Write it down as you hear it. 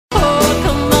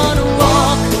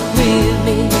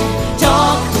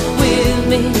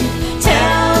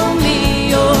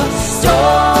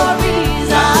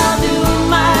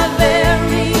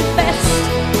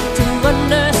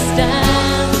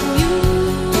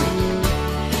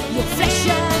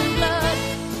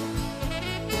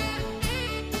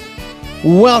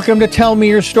Welcome to Tell Me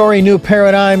Your Story, New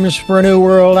Paradigms for a New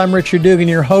World. I'm Richard Dugan,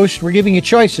 your host. We're giving you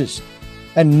choices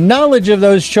and knowledge of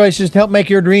those choices to help make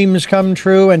your dreams come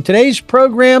true. And today's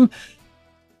program,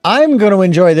 I'm going to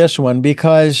enjoy this one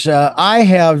because I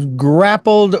have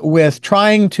grappled with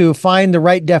trying to find the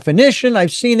right definition.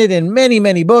 I've seen it in many,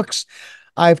 many books.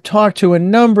 I've talked to a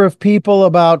number of people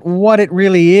about what it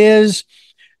really is,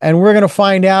 and we're going to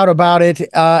find out about it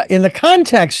in the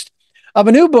context of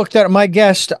a new book that my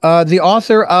guest, the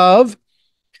author of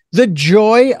The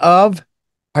Joy of,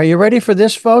 are you ready for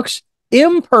this, folks?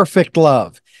 Imperfect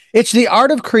Love. It's the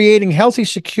art of creating healthy,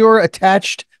 secure,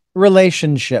 attached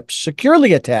relationships,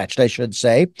 securely attached, I should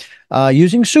say,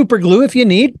 using super glue if you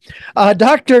need.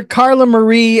 Dr. Carla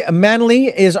Marie Manly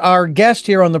is our guest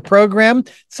here on the program.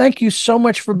 Thank you so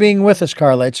much for being with us,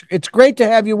 Carla. It's great to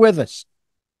have you with us.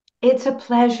 It's a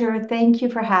pleasure. Thank you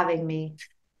for having me.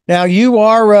 Now, you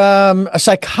are a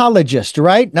psychologist,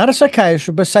 right? Not a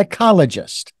psychiatrist, but a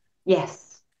psychologist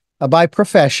Yes. by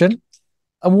profession.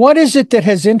 What is it that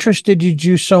has interested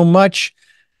you so much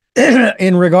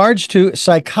in regards to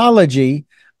psychology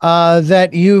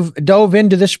that you've dove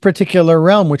into this particular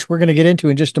realm, which we're going to get into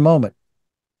in just a moment?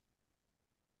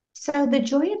 So, The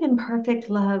Joy of Imperfect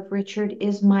Love, Richard,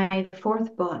 is my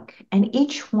fourth book. And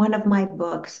each one of my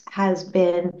books has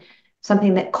been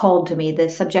something that called to me, the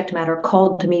subject matter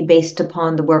called to me based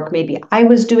upon the work maybe I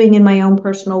was doing in my own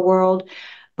personal world.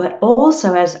 But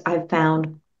also, as I've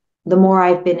found, the more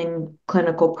I've been in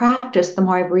clinical practice, the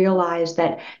more I've realized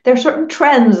that there are certain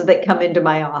trends that come into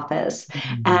my office,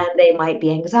 and they might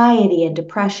be anxiety and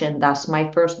depression. Thus,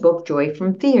 my first book, Joy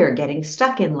from Fear, Getting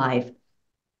Stuck in Life.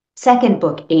 Second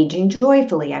book, Aging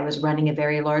Joyfully. I was running a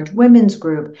very large women's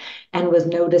group and was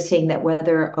noticing that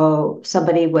whether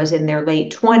somebody was in their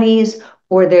late 20s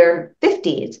or their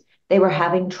 50s, they were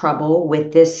having trouble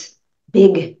with this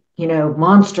big,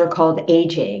 monster called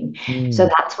aging. So Mm.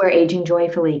 that's where Aging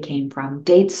Joyfully came from.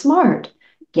 Date Smart,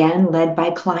 again, led by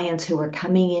clients who were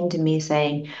coming into me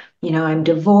saying, I'm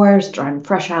divorced, or I'm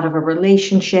fresh out of a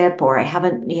relationship, or I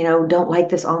haven't, don't like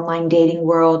this online dating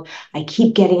world. I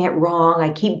keep getting it wrong. I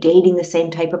keep dating the same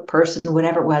type of person,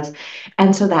 whatever it was.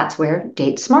 And so that's where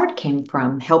Date Smart came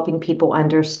from, helping people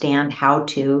understand how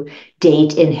to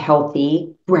date in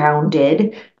healthy,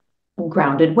 grounded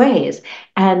ways.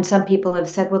 And some people have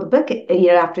said, well, the book,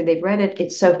 after they've read it,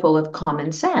 it's so full of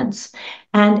common sense.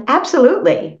 And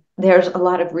absolutely, there's a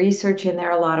lot of research in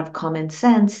there, a lot of common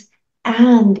sense.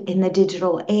 And in the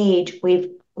digital age,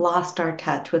 we've lost our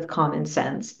touch with common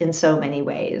sense in so many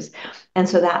ways. And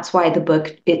so that's why the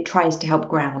book, it tries to help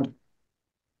ground.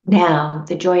 Now,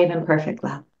 The Joy of Imperfect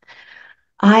Love.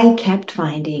 I kept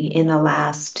finding in the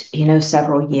last,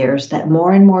 several years that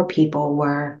more and more people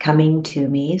were coming to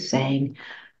me saying,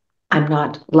 I'm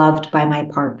not loved by my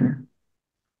partner,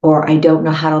 or I don't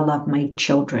know how to love my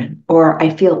children, or I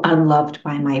feel unloved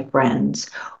by my friends,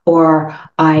 or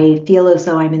I feel as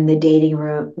though I'm in the dating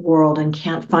world and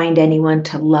can't find anyone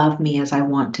to love me as I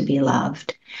want to be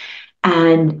loved.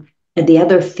 And the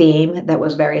other theme that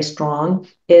was very strong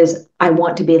is I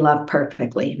want to be loved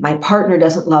perfectly. My partner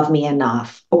doesn't love me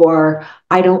enough, or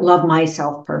I don't love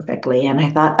myself perfectly. And I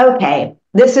thought, okay,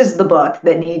 this is the book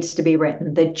that needs to be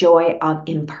written, The Joy of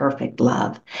Imperfect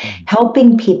Love,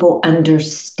 helping people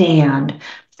understand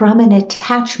from an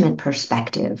attachment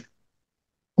perspective,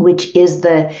 which is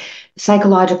the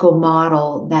psychological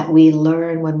model that we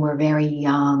learn when we're very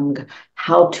young,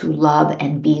 how to love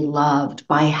and be loved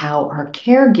by how our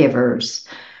caregivers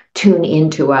tune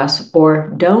into us or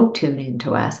don't tune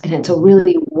into us. And it's a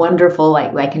really wonderful,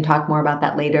 like I can talk more about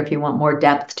that later if you want more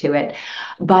depth to it.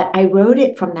 But I wrote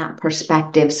it from that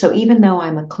perspective. So even though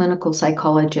I'm a clinical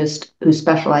psychologist who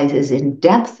specializes in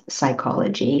depth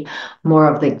psychology,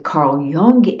 more of the Carl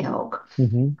Jung ilk,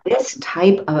 Mm-hmm. this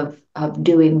type of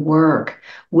doing work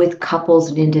with couples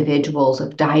and individuals,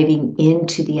 of diving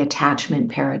into the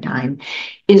attachment paradigm,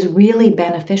 is really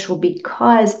beneficial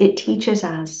because it teaches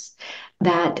us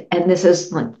that, and this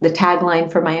is like the tagline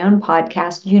for my own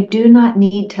podcast, you do not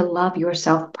need to love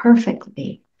yourself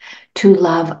perfectly to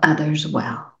love others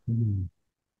well. Mm.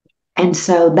 And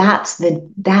so that's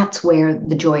where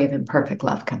the joy of imperfect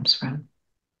love comes from.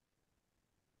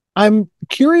 I'm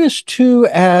curious too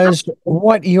as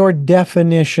what your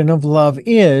definition of love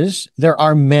is. There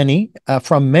are many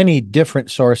from many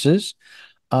different sources.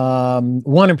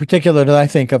 One in particular that I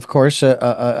think, of course,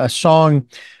 a song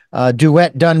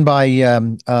duet done by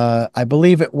I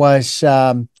believe it was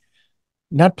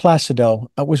not Placido.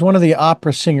 It was one of the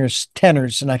opera singers,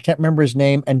 tenors, and I can't remember his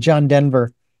name, and John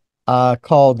Denver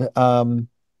called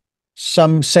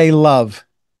 "Some Say Love."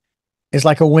 is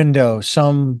like a window.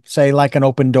 Some say like an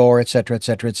open door, et cetera, et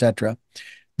cetera, et cetera.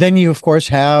 Then you, of course,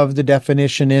 have the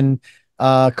definition in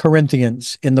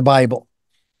Corinthians in the Bible.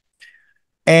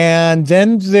 And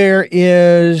then there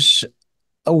is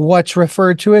what's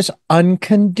referred to as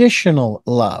unconditional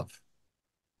love.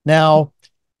 Now,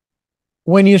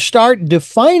 when you start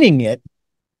defining it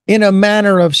in a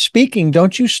manner of speaking,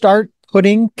 don't you start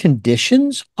putting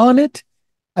conditions on it?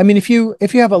 I mean, if you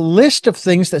have a list of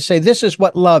things that say this is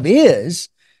what love is,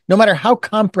 no matter how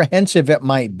comprehensive it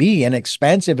might be and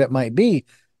expansive it might be,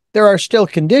 there are still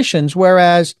conditions.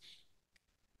 Whereas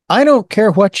I don't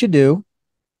care what you do.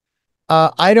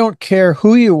 I don't care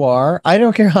who you are. I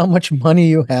don't care how much money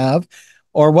you have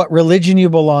or what religion you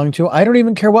belong to. I don't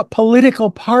even care what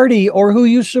political party or who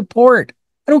you support.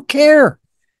 I don't care.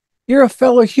 You're a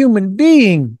fellow human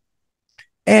being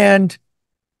and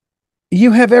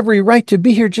you have every right to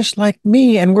be here just like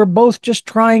me. And we're both just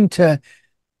trying to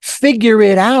figure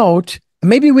it out.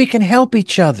 Maybe we can help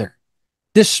each other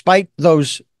despite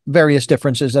those various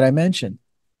differences that I mentioned.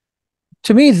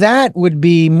 To me, that would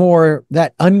be more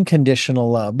that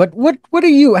unconditional love. But what do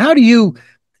you how do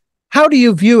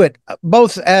you view it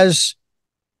both as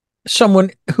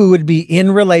someone who would be in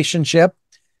relationship,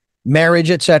 marriage,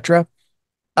 etc.,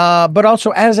 but also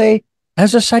as a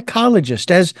psychologist,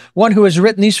 as one who has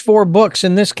written these four books,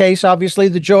 in this case, obviously,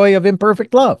 The Joy of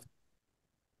Imperfect Love?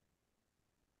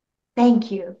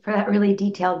 Thank you for that really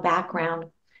detailed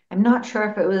background. I'm not sure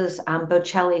if it was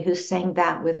Bocelli who sang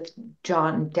that with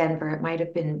John Denver. It might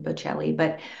have been Bocelli,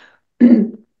 but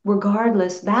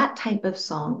regardless, that type of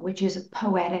song, which is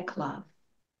poetic love,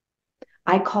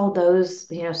 I call those,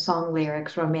 song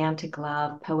lyrics romantic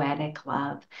love, poetic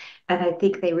love. And I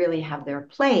think they really have their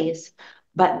place,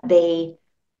 but they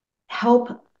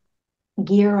help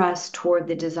gear us toward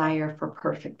the desire for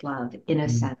perfect love in a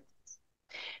Mm. sense.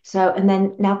 So, and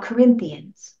then now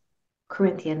Corinthians,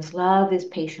 love is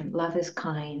patient, love is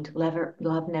kind,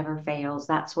 love never fails,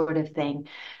 that sort of thing.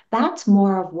 That's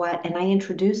more of what, and I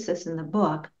introduce this in the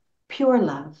book, pure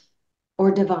love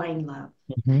or divine love.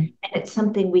 Mhm. And it's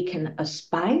something we can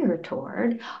aspire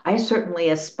toward. I certainly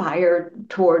aspire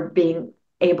toward being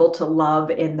able to love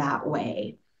in that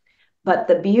way. But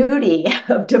the beauty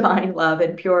of divine love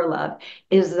and pure love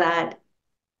is that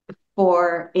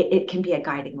it can be a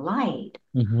guiding light.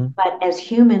 Mhm. But as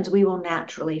humans, we will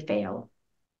naturally fail.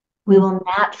 We Mm. will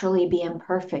naturally be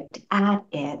imperfect at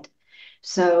it.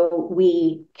 So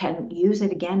we can use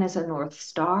it again as a North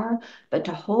Star, but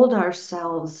to hold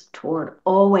ourselves toward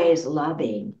always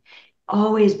loving,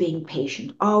 always being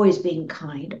patient, always being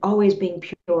kind, always being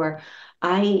pure.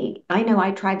 I know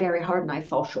I try very hard and I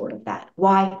fall short of that.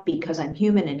 Why? Because I'm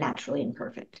human and naturally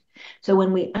imperfect. So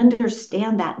when we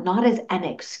understand that not as an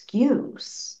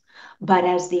excuse, but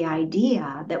as the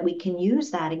idea that we can use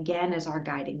that again as our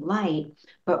guiding light,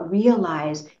 but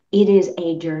realize it is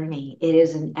a journey, it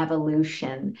is an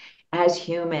evolution. As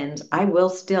humans, I will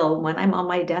still, when I'm on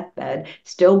my deathbed,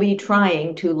 still be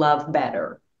trying to love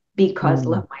better because Mm.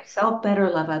 love myself better,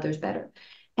 love others better.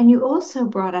 And you also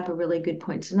brought up a really good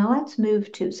point. So now let's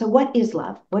move to, so what is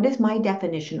love? What is my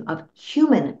definition of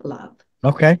human love?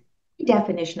 Okay.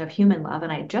 Definition of human love,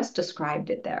 and I just described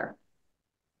it there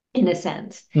in a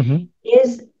sense, Mhm.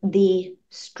 is the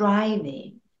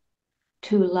striving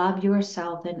to love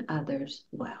yourself and others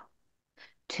well,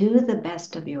 to the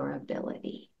best of your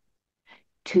ability,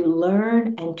 to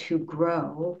learn and to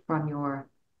grow from your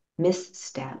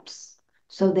missteps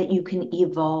so that you can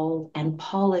evolve and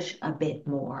polish a bit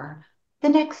more the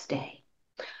next day.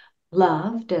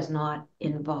 Love does not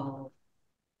involve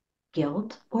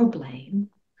guilt or blame.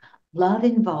 Love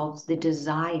involves the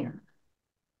desire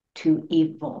to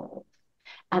evolve.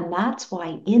 And that's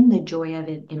why in the Joy of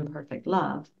Imperfect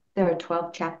Love, there are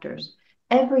 12 chapters.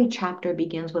 Every chapter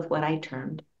begins with what I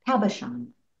termed cabochon.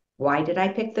 Why did I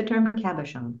pick the term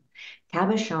cabochon?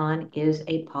 Cabochon is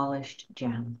a polished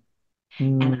gem.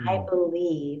 And I Mm.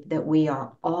 believe that we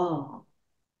are all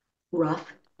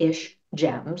rough-ish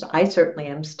gems. I certainly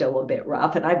am still a bit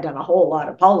rough, and I've done a whole lot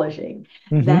of polishing.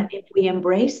 That Mhm. if we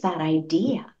embrace that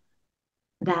idea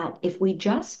that if we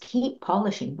just keep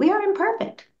polishing, we are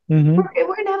imperfect. Mhm. We're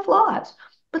going to have flaws,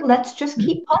 but let's just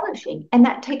keep polishing. And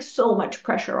that takes so much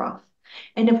pressure off.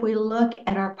 And if we look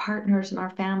at our partners and our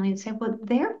family and say, well,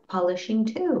 they're polishing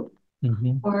too,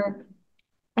 Mhm. or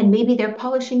and maybe they're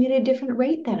polishing at a different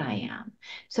rate than I am.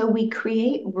 So we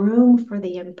create room for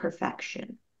the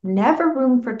imperfection, never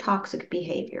room for toxic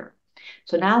behavior.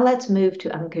 So now let's move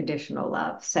to unconditional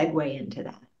love, segue into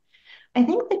that. I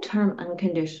think the term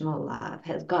unconditional love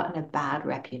has gotten a bad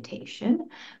reputation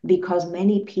because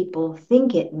many people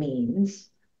think it means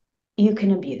you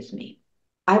can abuse me.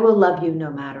 I will love you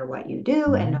no matter what you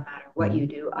do, and no Mhm. matter what you Mhm.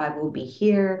 do, I will be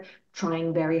here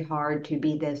trying very hard to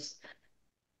be this,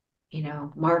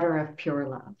 martyr of pure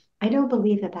love. I don't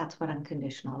believe that that's what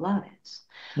unconditional love is.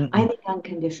 I Mm-mm. think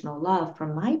unconditional love,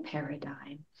 from my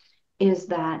paradigm, is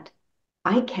that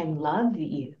I can love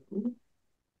you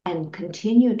and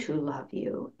continue to love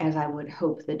you as I would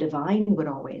hope the divine would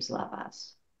always love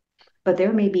us. But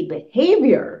there may be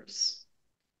behaviors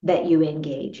that you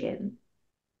engage in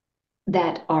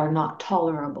that are not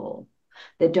tolerable,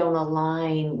 that don't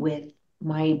align with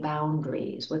my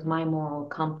boundaries, with my moral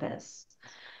compass.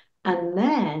 And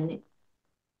then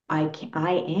I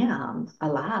am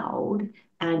allowed,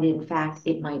 and in fact,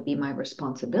 it might be my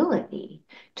responsibility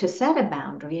to set a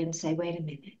boundary and say, wait a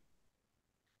minute,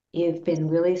 you've been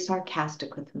really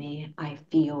sarcastic with me. I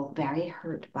feel very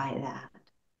hurt by that.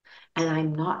 And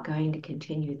I'm not going to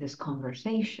continue this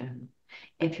conversation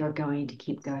if you're going to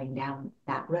keep going down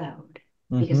that road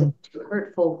because Mhm. it's too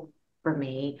hurtful for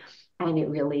me and it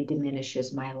really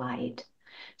diminishes my light.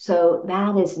 So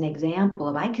that is an example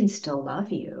of I can still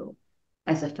love you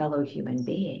as a fellow human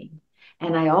being.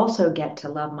 And I also get to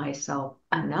love myself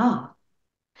enough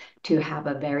to have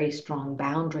a very strong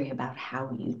boundary about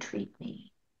how you treat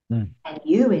me. Mm. And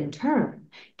you, in turn,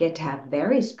 get to have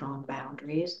very strong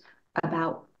boundaries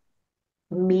about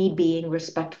me being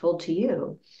respectful to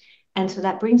you. And so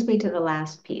that brings me to the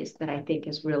last piece that I think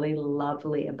is really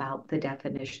lovely about the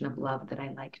definition of love that I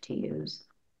like to use.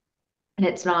 And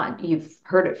it's not, you've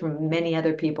heard it from many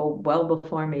other people well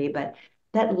before me, but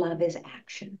that love is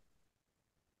action.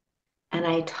 And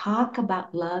I talk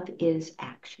about love is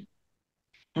action.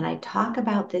 And I talk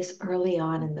about this early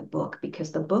on in the book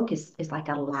because the book is like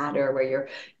a ladder where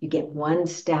you get one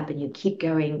step and you keep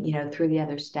going, through the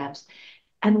other steps.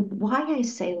 And why I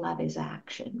say love is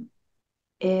action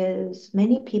is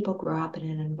many people grow up in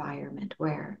an environment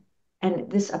where, and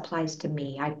this applies to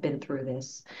me, I've been through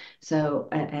this. So,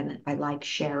 and I like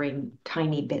sharing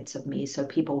tiny bits of me so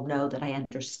people know that I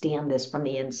understand this from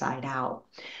the inside out.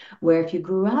 Where if you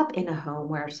grew up in a home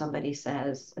where somebody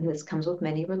says, and this comes with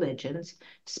many religions,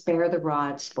 spare the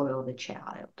rod, spoil the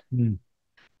child. Mm.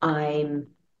 I'm,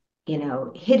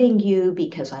 hitting you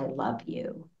because I love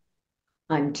you.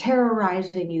 I'm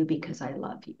terrorizing you because I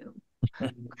love you,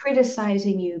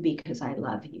 criticizing you because I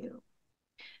love you.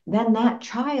 Then that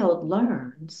child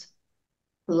learns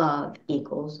love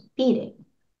equals beating,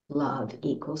 love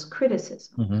equals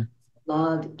criticism, Mhm.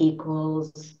 love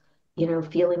equals,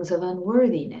 feelings of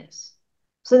unworthiness.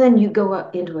 So then you go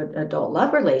up into an adult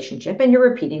love relationship and you're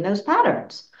repeating those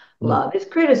patterns. Mm. Love is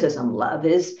criticism, love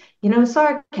is,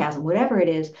 sarcasm, whatever it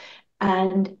is.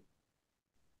 And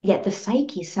yet the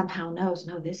psyche somehow knows,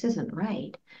 no, this isn't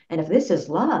right. And if this is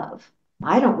love,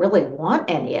 I don't really want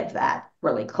any of that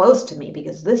really close to me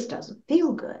because this doesn't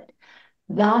feel good.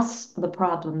 Thus, the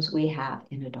problems we have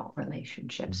in adult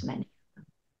relationships, many.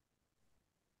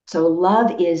 So,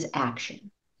 love is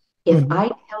action. If Mhm.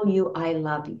 I tell you I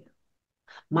love you,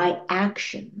 my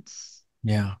actions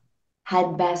Yeah.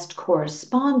 had best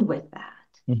correspond with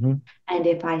that. Mhm. And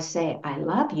if I say I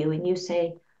love you and you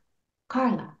say,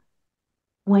 Carla,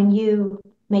 when you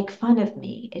make fun of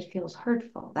me, it feels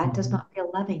hurtful. That does Mhm. not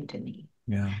feel loving to me.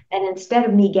 Yeah. And instead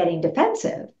of me getting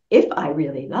defensive, if I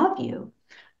really love you,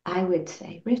 I would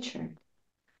say, Richard,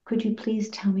 could you please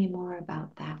tell me more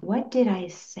about that? What did I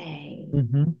say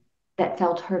Mhm. that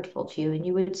felt hurtful to you? And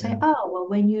you would say, Yeah. oh, well,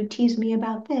 when you tease me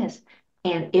about this.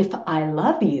 And if I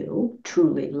love you,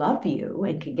 truly love you,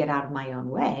 and can get out of my own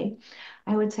way,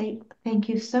 I would say, thank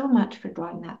you so much for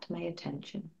drawing that to my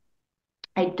attention.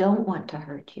 I don't want to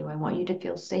hurt you. I want you to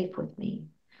feel safe with me.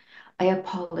 I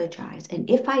apologize. And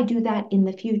if I do that in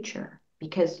the future,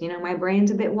 because my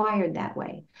brain's a bit wired that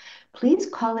way, please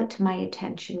call it to my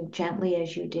attention gently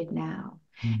as you did now.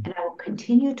 Mm. And I will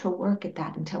continue to work at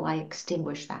that until I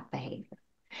extinguish that behavior.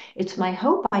 It's my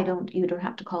hope you don't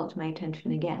have to call it to my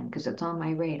attention again because it's on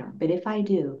my radar. But if I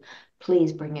do,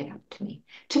 please bring it up to me.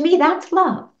 To me, that's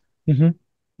love. Mhm.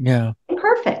 Yeah.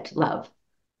 Imperfect love.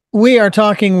 We are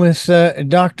talking with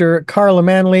Dr. Carla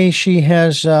Manly. She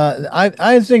has,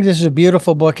 I think this is a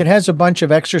beautiful book. It has a bunch of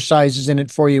exercises in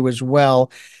it for you as well.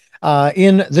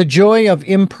 In The Joy of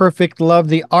Imperfect Love,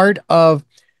 the art of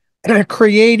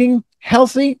creating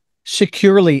healthy,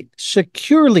 securely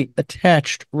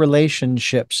attached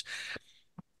relationships.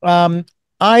 Um,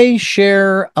 I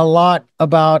share a lot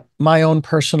about my own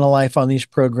personal life on these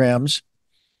programs.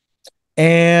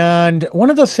 And one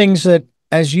of the things that,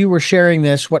 as you were sharing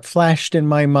this, what flashed in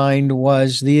my mind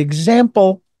was the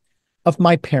example of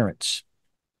my parents.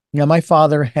 My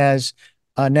father has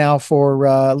now for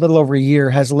a little over a year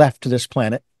has left this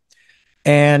planet.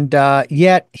 And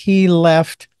yet he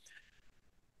left.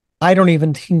 I don't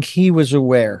even think he was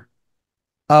aware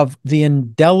of the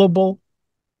indelible.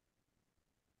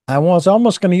 I was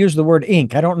almost going to use the word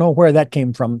ink. I don't know where that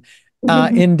came from.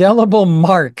 Indelible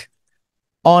mark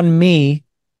on me.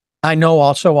 I know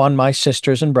also on my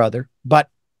sisters and brother, but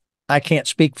I can't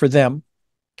speak for them.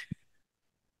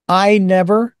 I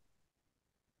never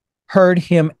heard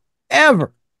him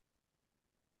ever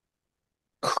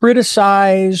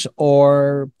criticize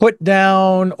or put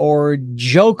down or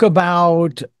joke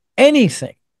about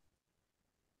anything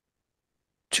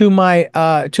to my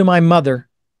mother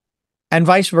and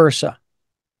vice versa.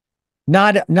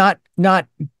 Not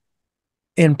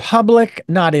in public,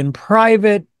 not in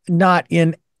private, not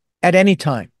in at any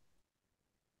time.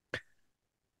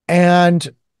 And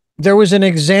there was an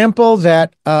example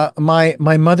that my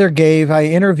mother gave. I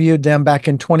interviewed them back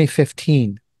in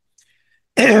 2015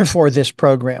 for this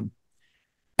program,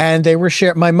 and they were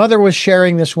share. My mother was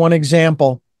sharing this one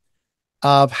example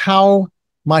of how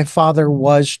my father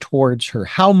was towards her,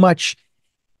 how much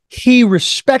he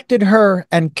respected her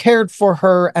and cared for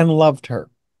her and loved her.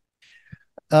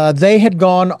 They had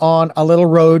gone on a little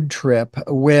road trip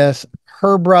with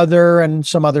her brother and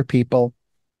some other people.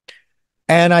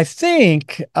 And I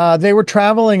think they were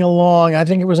traveling along. I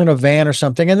think it was in a van or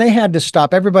something, and they had to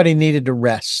stop. Everybody needed to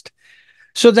rest.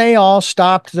 So they all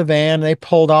stopped the van. They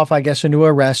pulled off, I guess, into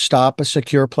a rest stop, a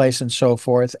secure place, and so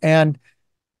forth. And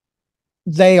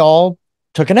they all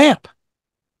took a nap.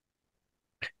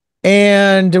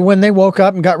 And when they woke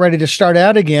up and got ready to start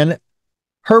out again,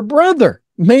 her brother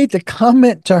made the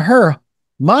comment to her,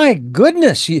 "My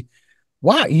goodness,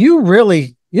 wow, you're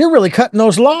really cutting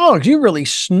those logs. You really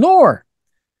snore."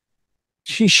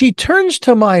 She turns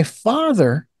to my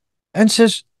father and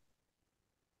says,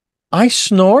 "I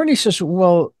snore?" And he says,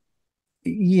 "Well,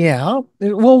 yeah.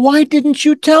 Well, why didn't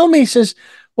you tell me?" He says,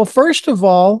 "Well, first of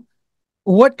all,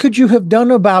 what could you have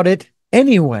done about it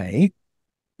anyway?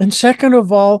 And second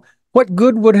of all, what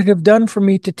good would it have done for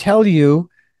me to tell you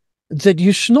that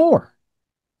you snore?"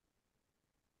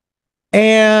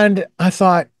 And I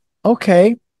thought,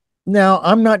 okay, now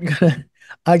I'm not going to,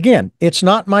 again, it's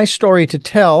not my story to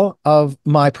tell of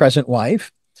my present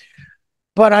wife,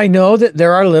 but I know that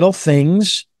there are little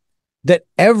things that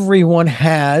everyone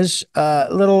has,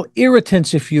 little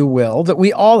irritants, if you will, that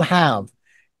we all have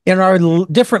in our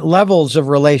different levels of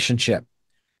relationship,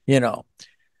 you know.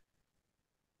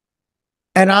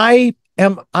 And I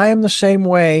am the same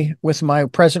way with my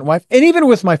present wife and even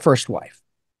with my first wife.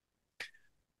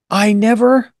 I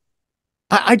never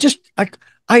I just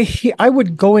I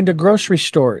would go into grocery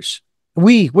stores.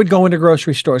 We would go into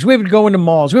grocery stores. We would go into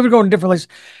malls. We would go into different places,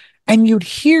 and you'd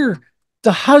hear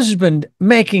the husband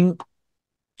making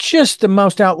just the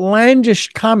most outlandish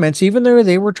comments, even though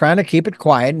they were trying to keep it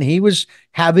quiet and he was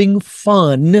having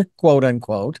fun, quote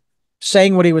unquote,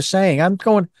 saying what he was saying. I'm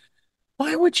going,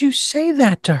 why would you say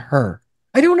that to her?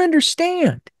 I don't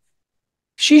understand.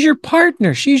 She's your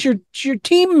partner. She's your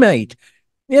teammate,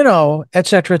 you know, et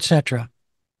cetera, et cetera.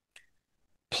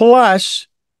 Plus,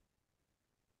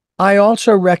 I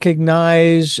also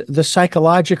recognize the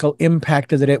psychological impact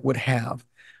that it would have.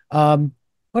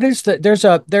 What is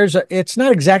it's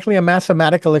not exactly a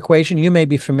mathematical equation. You may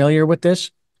be familiar with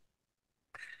this.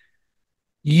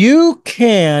 You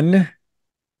can,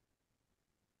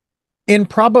 in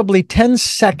probably 10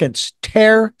 seconds,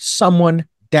 tear someone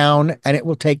down, and it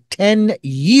will take 10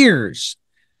 years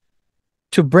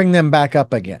to bring them back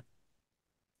up again.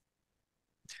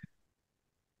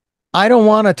 I don't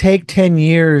want to take 10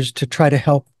 years to try to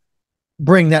help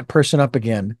bring that person up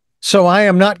again. So I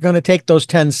am not going to take those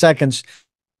 10 seconds.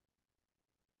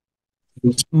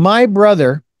 My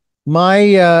brother,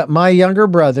 my younger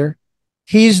brother,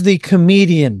 he's the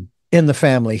comedian in the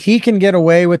family. He can get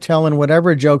away with telling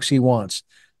whatever jokes he wants.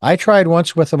 I tried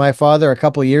once with my father a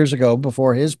couple of years ago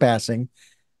before his passing.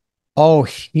 Oh,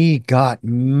 he got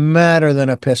madder than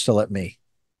a pistol at me.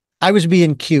 I was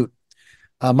being cute.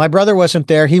 My brother wasn't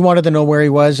there. He wanted to know where he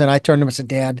was, and I turned to him and said,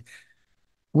 "Dad,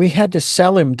 we had to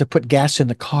sell him to put gas in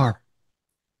the car."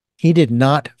 He did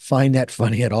not find that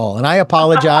funny at all. And I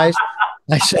apologized.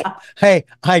 I said, "Hey,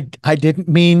 I didn't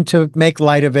mean to make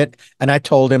light of it." And I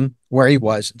told him where he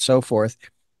was and so forth.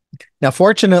 Now,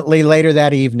 fortunately, later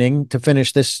that evening, to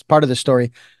finish this part of the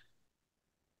story,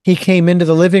 he came into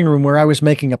the living room where I was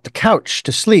making up the couch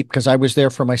to sleep because I was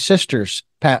there for my sister's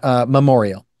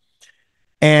memorial.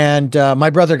 And my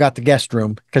brother got the guest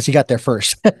room because he got there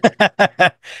first,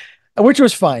 which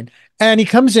was fine. And he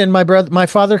comes in, my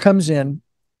father comes in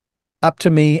up to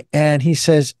me and he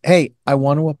says, "Hey, I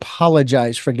want to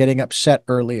apologize for getting upset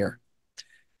earlier."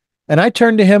 And I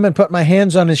turned to him and put my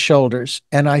hands on his shoulders.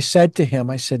 And I said to him,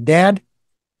 I said, Dad,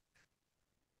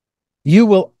 you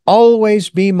will always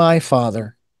be my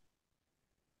father.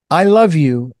 I love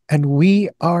you and we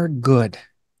are good.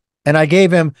 And I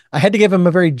had to give him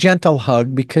a very gentle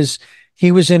hug because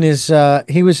he was in his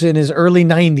early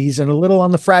 90s and a little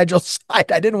on the fragile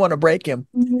side. I didn't want to break him.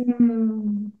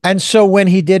 Mm. And so when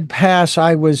he did pass,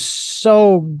 I was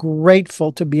so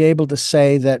grateful to be able to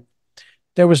say that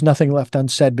there was nothing left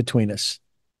unsaid between us.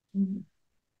 Mm.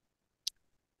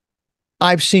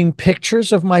 I've seen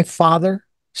pictures of my father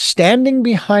standing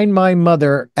behind my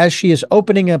mother as she is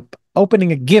opening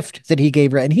a gift that he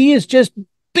gave her, and he is just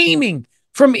beaming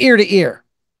from ear to ear.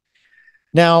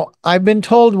 Now, I've been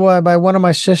told by one of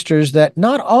my sisters that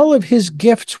not all of his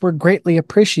gifts were greatly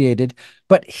appreciated,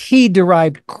 but he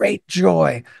derived great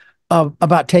joy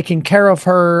about taking care of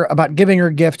her, about giving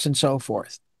her gifts, and so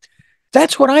forth.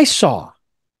 That's what I saw.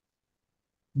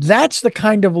 That's the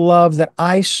kind of love that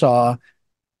I saw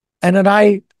and that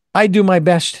I do my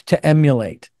best to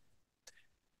emulate.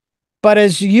 But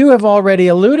as you have already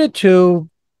alluded to,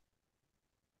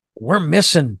 we're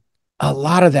missing a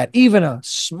lot of that, even a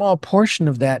small portion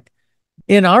of that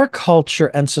in our culture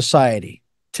and society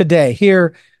today,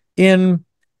 here in,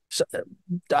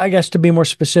 I guess to be more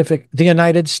specific, the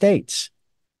United States.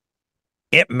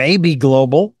 It may be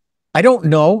global. I don't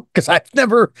know because I've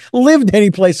never lived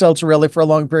anyplace else really for a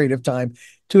long period of time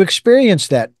to experience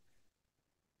that.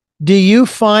 Do you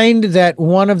find that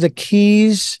one of the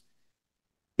keys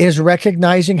is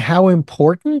recognizing how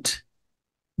important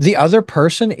the other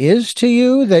person is to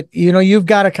you? That, you've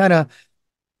got to kind of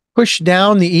push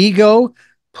down the ego,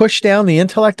 push down the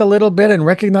intellect a little bit and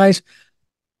recognize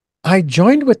I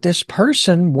joined with this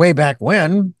person way back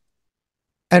when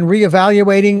and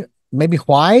reevaluating maybe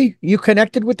why you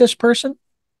connected with this person?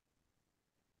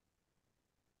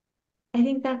 I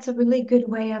think that's a really good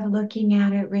way of looking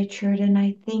at it, Richard. And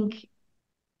I think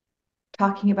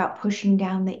talking about pushing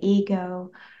down the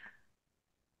ego,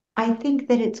 I think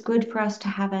that it's good for us to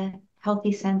have a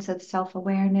healthy sense of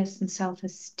self-awareness and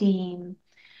self-esteem.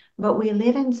 But we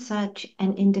live in such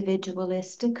an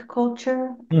individualistic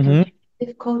culture, a Mm-hmm.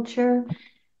 competitive culture,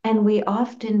 and we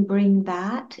often bring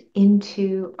that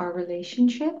into our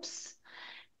relationships,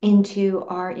 into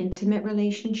our intimate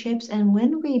relationships. And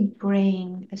when we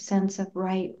bring a sense of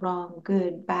right, wrong,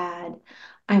 good, bad,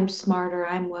 I'm smarter,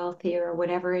 I'm wealthier, or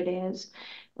whatever it is,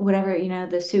 whatever,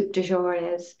 the soup du jour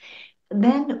is,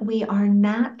 then we are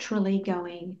naturally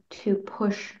going to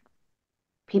push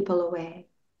people away.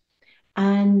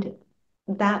 And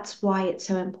that's why it's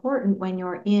so important when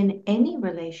you're in any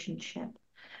relationship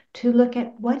to look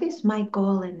at what is my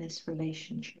goal in this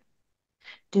relationship?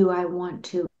 Do I want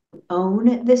to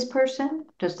own this person?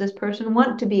 Does this person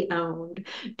want to be owned?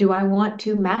 Do I want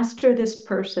to master this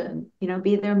person?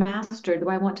 Be their master? Do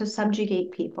I want to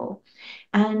subjugate people?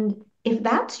 And if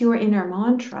that's your inner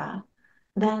mantra,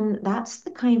 then that's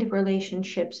the kind of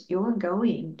relationships you're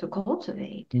going to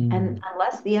cultivate. And Mm-hmm.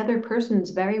 unless the other person's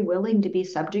very willing to be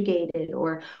subjugated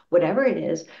or whatever it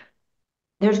is,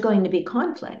 there's going to be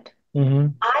conflict. Mm-hmm.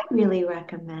 I really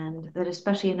recommend that,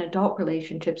 especially in adult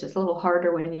relationships, it's a little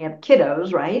harder when you have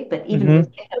kiddos, right? But even Mm-hmm.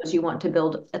 with kiddos, you want to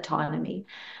build autonomy.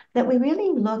 That we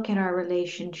really look at our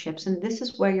relationships, and this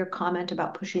is where your comment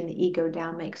about pushing the ego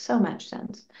down makes so much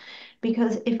sense.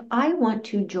 Because if I want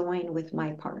to join with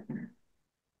my partner,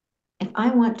 if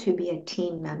I want to be a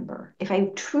team member, if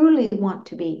I truly want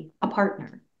to be a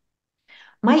partner,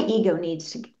 my ego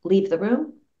needs to leave the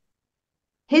room.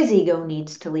 His ego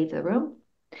needs to leave the room.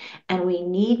 And we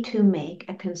need to make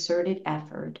a concerted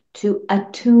effort to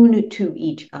attune to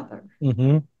each other.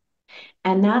 Mm-hmm.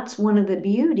 And that's one of the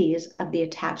beauties of the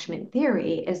attachment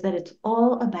theory is that it's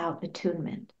all about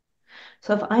attunement.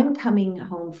 So if I'm coming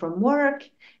home from work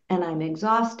and I'm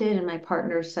exhausted and my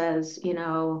partner says,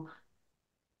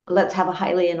 let's have a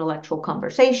highly intellectual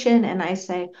conversation. And I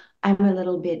say, I'm a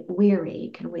little bit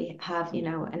weary. Can we have,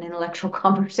 an intellectual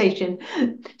conversation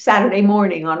Saturday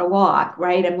morning on a walk,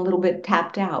 right? I'm a little bit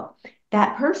tapped out.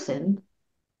 That person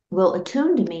will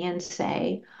attune to me and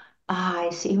say, I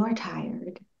see you are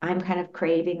tired. I'm kind of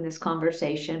craving this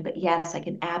conversation, but yes, I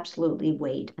can absolutely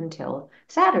wait until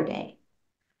Saturday,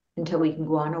 until we can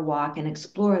go on a walk and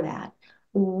explore that.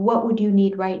 What would you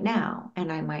need right now?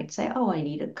 And I might say, oh, I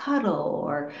need a cuddle,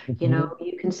 or, Mm-hmm.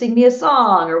 you can sing me a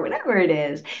song, or whatever it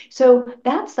is. So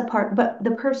that's the part. But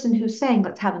the person who's saying,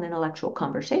 let's have an intellectual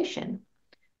conversation,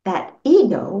 that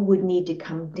ego would need to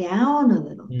come down a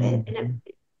little bit. And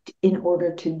Mm-hmm. in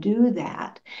order to do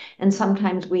that. And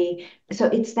sometimes so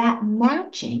it's that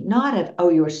matching, not of, oh,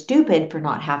 you're stupid for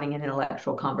not having an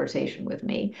intellectual conversation with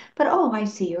me, but oh, I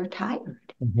see you're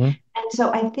tired. Hmm. And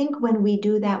so I think when we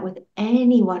do that with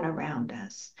anyone around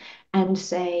us and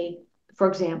say, for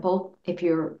example, if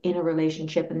you're in a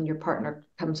relationship and your partner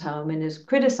comes home and is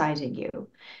criticizing you,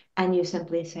 and you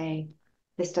simply say,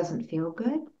 this doesn't feel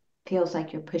good, feels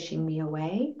like you're pushing me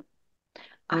away.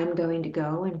 I'm going to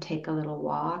go and take a little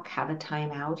walk, have a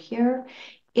time out here.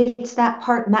 It's that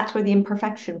part, and that's where the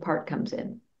imperfection part comes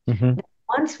in. Hmm.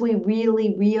 Once we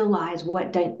really realize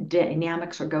what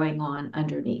dynamics are going on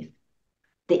underneath,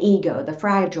 the ego, the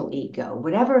fragile ego,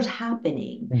 whatever's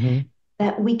happening, Hmm.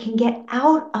 that we can get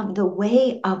out of the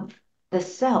way of the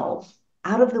self,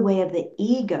 out of the way of the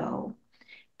ego,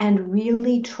 and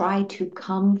really try to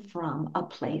come from a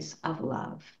place of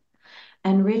love.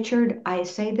 And Richard, I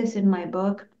say this in my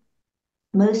book,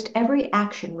 most every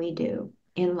action we do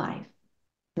in life,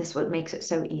 this is what makes it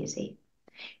so easy,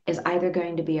 is either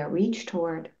going to be a reach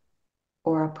toward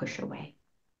or a push away.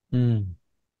 Mm.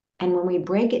 And when we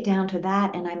break it down to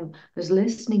that, and I was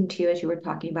listening to you as you were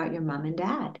talking about your mom and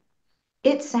dad,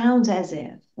 it sounds as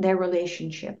if their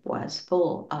relationship was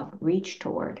full of reach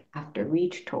toward after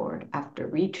reach toward after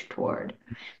reach toward,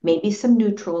 maybe some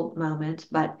neutral moments,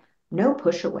 but no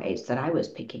pushaways that I was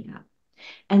picking up.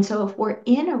 And so if we're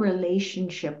in a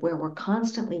relationship where we're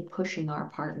constantly pushing our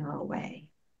partner away,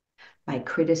 by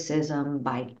criticism,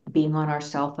 by being on our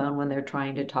cell phone when they're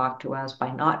trying to talk to us,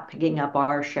 by not picking up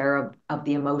our share of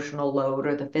the emotional load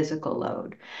or the physical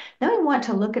load. Then we want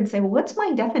to look and say, well, what's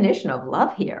my definition of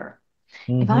love here?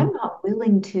 If Hmm. I'm not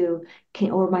willing to,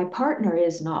 or my partner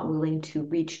is not willing to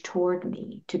reach toward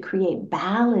me to create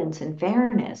balance and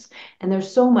fairness, and there's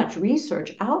so much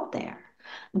research out there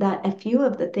that a few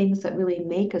of the things that really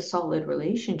make a solid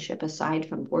relationship, aside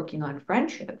from working on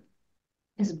friendship,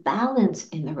 is balance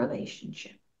in the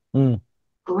relationship, Mm.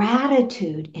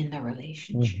 gratitude in the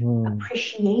relationship, Hmm.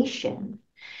 appreciation.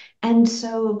 And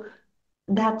so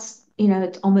that's,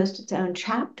 it's almost its own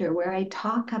chapter where I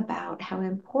talk about how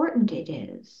important it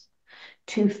is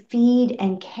to feed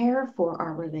and care for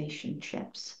our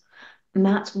relationships. And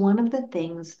that's one of the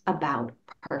things about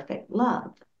perfect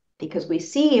love, because we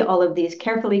see all of these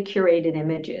carefully curated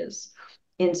images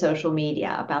in social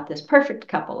media about this perfect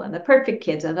couple and the perfect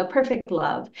kids and the perfect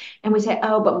love. And we say,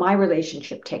 oh, but my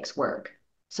relationship takes work.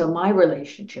 So my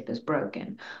relationship is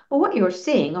broken. Well, what you're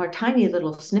seeing are tiny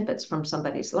little snippets from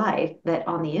somebody's life that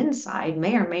on the inside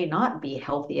may or may not be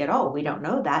healthy at all. We don't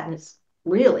know that. And it's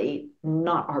really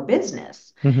not our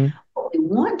business. Hmm. What we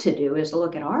want to do is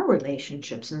look at our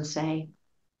relationships and say,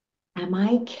 am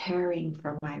I caring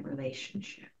for my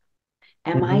relationship?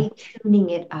 Am Hmm. I tuning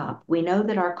it up? We know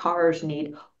that our cars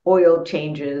need oil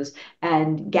changes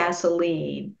and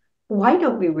gasoline. Why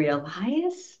don't we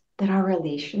realize that our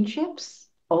relationships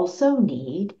also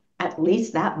need at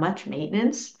least that much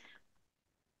maintenance,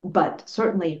 but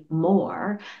certainly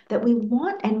more that we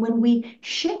want? And when we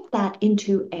shift that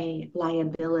into a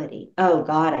liability, oh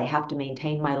God, I have to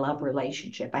maintain my love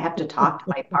relationship. I have to talk to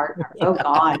my partner. Oh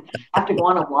God, I have to go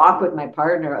on a walk with my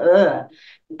partner. Ugh.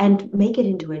 And make it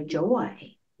into a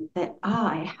joy that,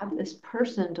 I have this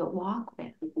person to walk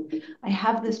with. I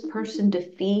have this person to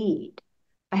feed.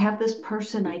 I have this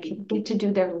person I can get to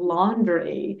do their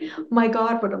laundry. My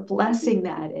God, what a blessing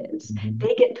that is. Hmm.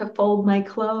 They get to fold my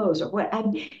clothes or what.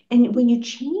 And when you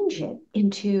change it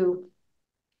into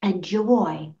a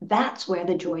joy, that's where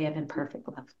the joy of imperfect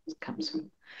love comes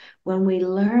from. When we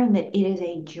learn that it is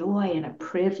a joy and a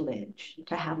privilege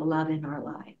to have love in our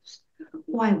lives,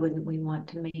 why wouldn't we want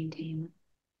to maintain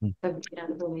the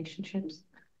relationships?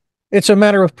 It's a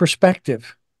matter of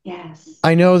perspective. Yes.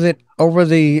 I know that over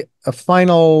the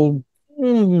final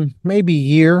maybe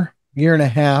year and a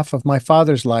half of my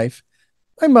father's life,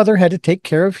 my mother had to take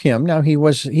care of him. Now he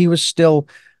was still,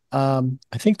 I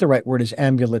think the right word is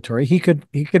ambulatory. He could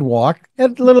walk,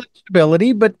 had a little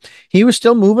stability, but he was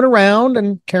still moving around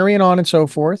and carrying on and so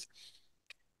forth.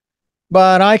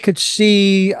 But I could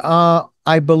see,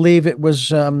 I believe it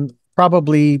was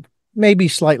probably maybe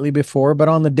slightly before, but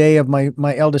on the day of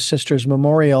my eldest sister's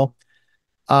memorial,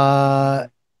 uh,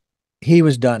 he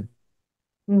was done.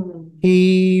 Mhm.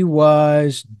 He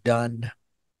was done.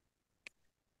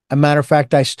 A matter of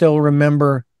fact, I still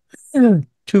remember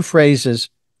two phrases,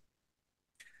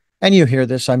 and you hear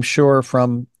this, I'm sure,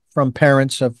 from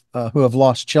parents of who have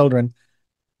lost children,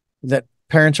 that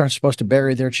parents aren't supposed to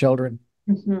bury their children.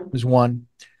 Mhm. Was one,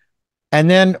 and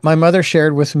then my mother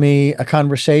shared with me a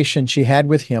conversation she had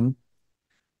with him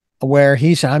where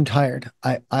he said, "I'm tired.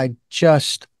 I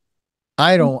just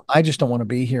don't want to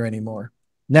be here anymore."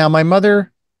 Now, my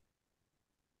mother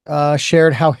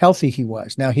shared how healthy he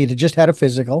was. Now, he'd just had a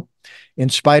physical. In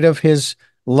spite of his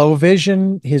low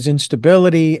vision, his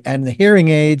instability, and the hearing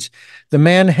aids, the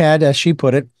man had, as she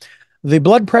put it, the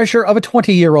blood pressure of a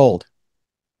 20-year-old.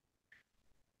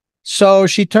 So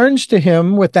she turns to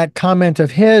him with that comment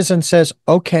of his and says,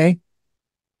 "Okay,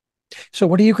 so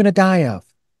what are you going to die of?"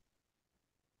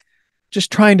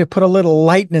 Just trying to put a little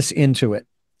lightness into it.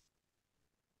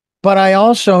 But I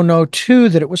also know too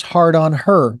that it was hard on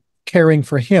her caring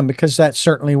for him because that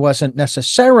certainly wasn't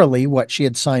necessarily what she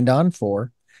had signed on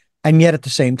for. And yet at the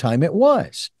same time, it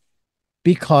was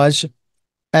because,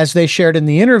 as they shared in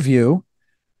the interview,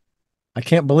 I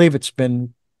can't believe it's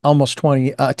been almost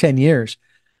 10 years.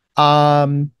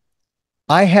 Um,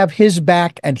 I have his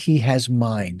back and he has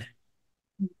mine.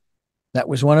 That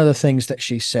was one of the things that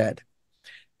she said.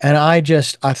 And I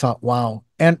thought, wow.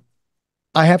 And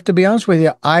I have to be honest with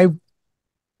you, I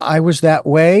was that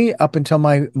way up until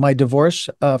my divorce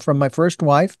from my first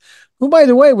wife, who, by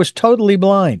the way, was totally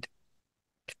blind.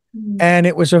 Mm. And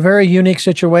it was a very unique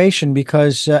situation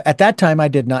because at that time I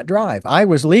did not drive. I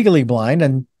was legally blind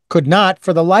and could not,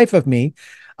 for the life of me,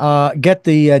 get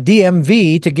the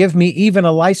DMV to give me even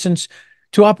a license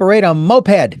to operate a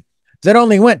moped that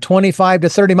only went 25 to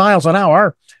 30 miles an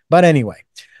hour. But anyway,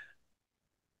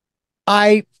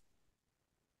 I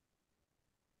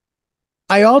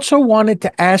I also wanted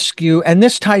to ask you, and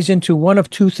this ties into one of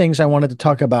two things I wanted to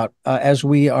talk about as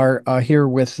we are here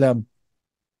with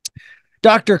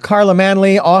Dr. Carla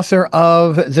Manly, author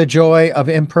of The Joy of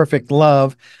Imperfect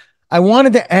Love. I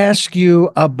wanted to ask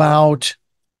you about,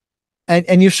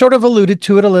 and you sort of alluded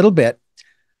to it a little bit,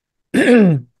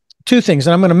 two things,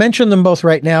 and I'm going to mention them both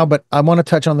right now, but I want to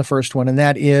touch on the first one, and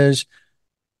that is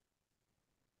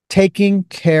taking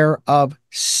care of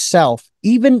self,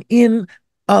 even in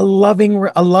a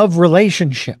love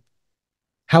relationship,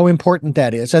 how important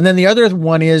that is. And then the other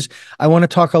one is I want to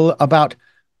talk about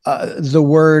the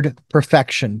word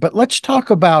perfection, but let's talk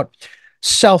about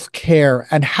self-care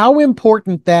and how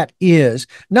important that is.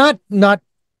 Not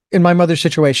in my mother's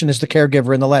situation as the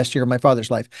caregiver in the last year of my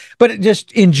father's life, but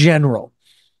just in general.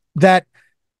 That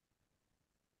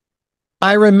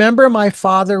I remember my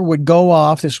father would go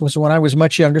off. This was when I was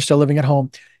much younger, still living at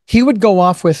home. He would go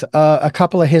off with a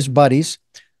couple of his buddies.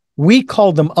 We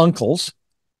called them uncles,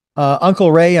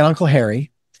 Uncle Ray and Uncle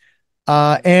Harry.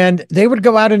 And they would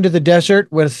go out into the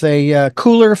desert with a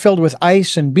cooler filled with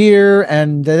ice and beer,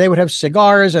 and they would have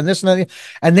cigars and this and that.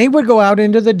 And they would go out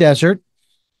into the desert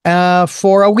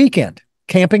for a weekend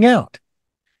camping out.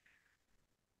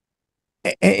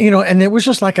 And it was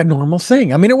just like a normal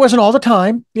thing. I mean, it wasn't all the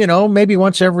time, maybe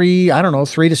once every, I don't know,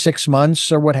 3 to 6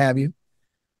 months or what have you.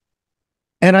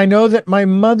 And I know that my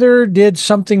mother did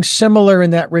something similar in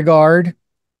that regard,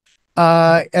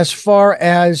 as far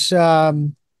as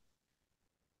I'm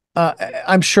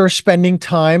sure spending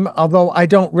time, although I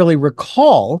don't really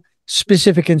recall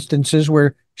specific instances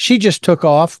where she just took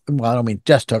off. Well, I don't mean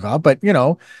just took off, but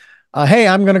hey,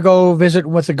 I'm going to go visit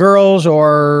with the girls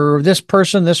or this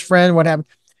person, this friend, what have.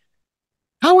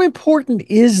 How important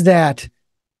is that,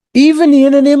 even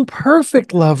in an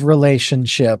imperfect love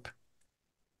relationship?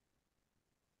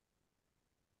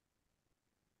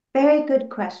 Very good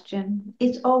question.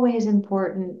 It's always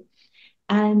important.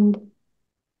 And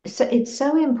so it's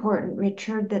so important,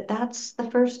 Richard, that that's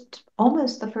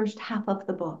almost the first half of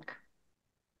the book.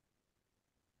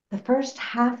 The first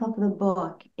half of the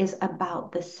book is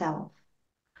about the self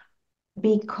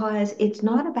because it's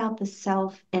not about the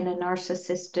self in a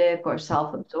narcissistic or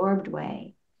self-absorbed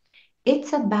way.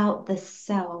 It's about the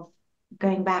self.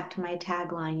 Going back to my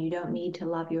tagline, you don't need to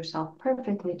love yourself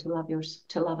perfectly to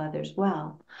love others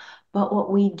well. But what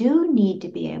we do need to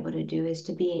be able to do is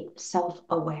to be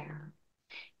self-aware.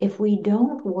 If we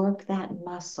don't work that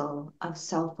muscle of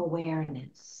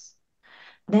self-awareness,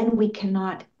 then we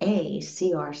cannot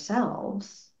see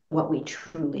ourselves, what we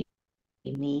truly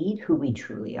need, who we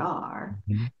truly are.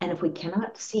 Mhm. And if we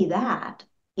cannot see that,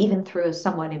 even through a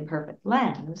somewhat imperfect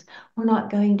lens, we're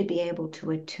not going to be able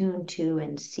to attune to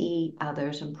and see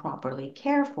others and properly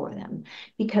care for them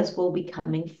because we'll be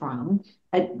coming from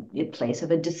a place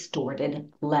of a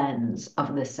distorted lens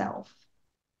of the self.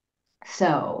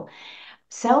 So,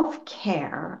 self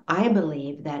care, I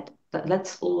believe that. But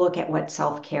let's look at what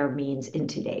self care means in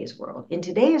today's world. In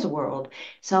today's world,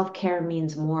 self care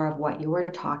means more of what you were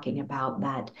talking about,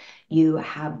 that you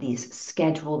have these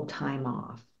scheduled time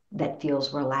off that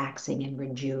feels relaxing and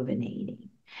rejuvenating.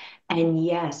 And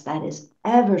yes, that is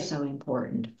ever so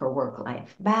important for work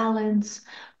life balance,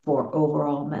 for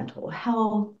overall mental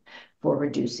health, for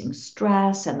reducing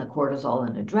stress and the cortisol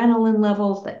and adrenaline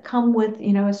levels that come with,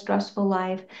 a stressful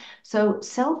life. So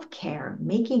self-care,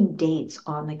 making dates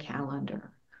on the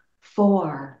calendar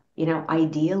for,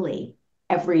 ideally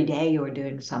every day you're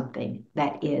doing something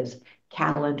that is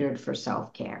calendared for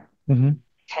self-care. Mm-hmm.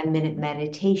 10-minute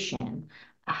meditation,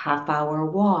 a half-hour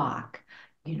walk,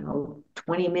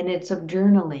 20 minutes of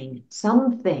journaling,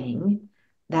 something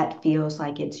that feels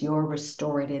like it's your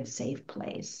restorative safe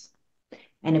place.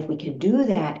 And if we could do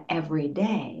that every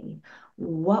day,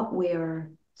 what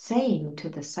we're saying to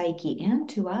the psyche and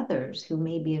to others who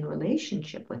may be in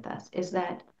relationship with us is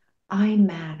that I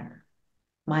matter.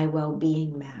 My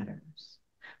well-being matters.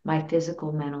 My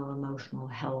physical, mental, emotional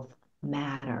health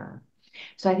matter.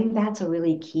 So I think that's a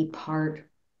really key part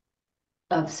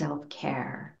of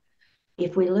self-care.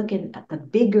 If we look at the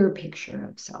bigger picture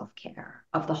of self-care,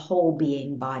 of the whole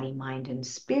being, body, mind, and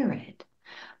spirit,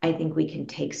 I think we can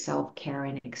take self-care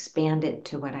and expand it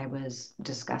to what I was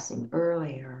discussing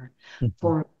earlier. Mm-hmm.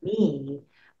 For me,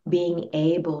 being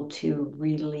able to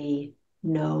really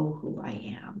know who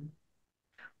I am,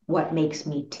 what makes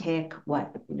me tick,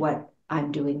 what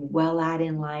I'm doing well at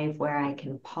in life, where I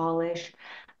can polish.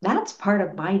 That's part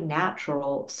of my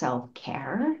natural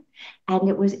self-care. And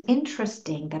it was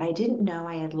interesting that I didn't know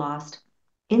I had lost.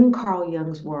 In Carl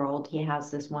Jung's world, he has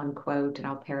this one quote, and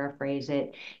I'll paraphrase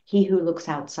it. He who looks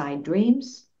outside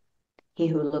dreams, he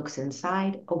who looks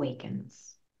inside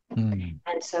awakens. Mm.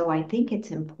 And so I think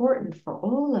it's important for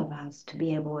all of us to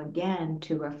be able again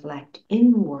to reflect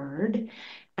inward.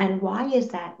 And why is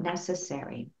that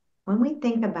necessary? When we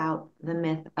think about the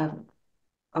myth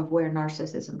of where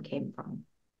narcissism came from,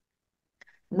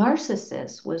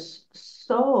 Narcissus was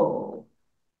so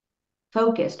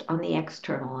focused on the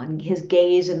external and his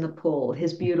gaze in the pool,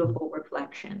 his beautiful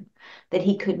reflection, that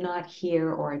he could not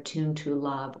hear or attune to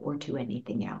love or to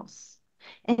anything else.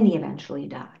 And he eventually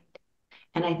died.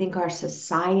 And I think our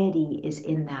society is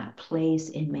in that place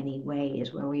in many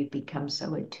ways where we've become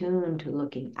so attuned to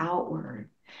looking outward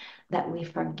that we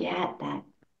forget that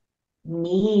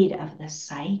need of the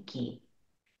psyche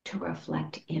to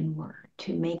reflect inward,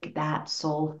 to make that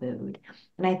soul food.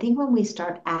 And I think when we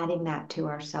start adding that to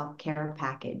our self-care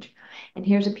package, and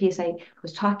here's a piece. I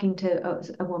was talking to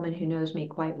a woman who knows me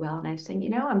quite well, and I was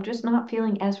saying, I'm just not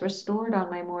feeling as restored on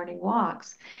my morning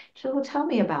walks. She said, well, tell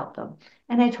me about them.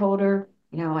 And I told her,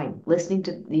 I'm listening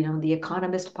to, the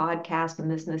Economist podcast and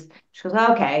this and this. She goes,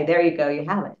 okay, there you go, you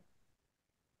have it.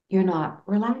 You're not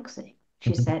relaxing.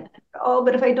 She Mhm. said, oh,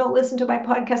 but if I don't listen to my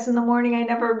podcast in the morning, I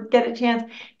never get a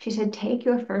chance. She said, take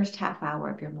your first half hour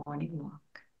of your morning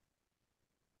walk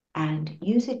and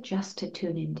use it just to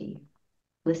tune into you.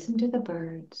 Listen to the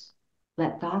birds,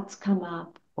 let thoughts come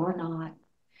up or not.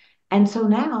 And so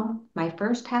now, my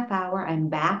first half hour, I'm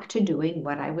back to doing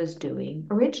what I was doing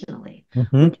originally,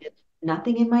 Mhm. which is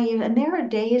nothing in my ears. And there are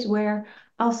days where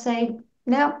I'll say,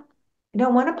 no, I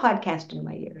don't want a podcast in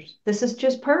my ears. This is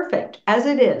just perfect as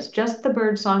it is, just the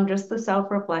bird song, just the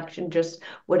self-reflection, just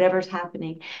whatever's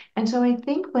happening. And so I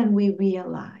think when we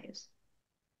realize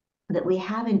that we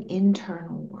have an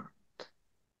internal world,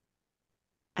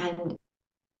 and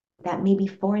that may be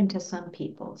foreign to some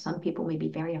people. Some people may be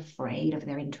very afraid of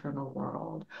their internal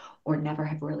world or never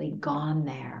have really gone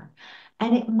there.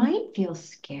 And it might feel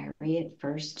scary at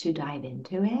first to dive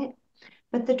into it.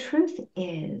 But the truth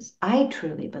is, I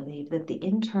truly believe that the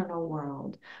internal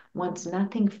world wants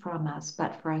nothing from us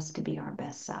but for us to be our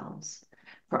best selves,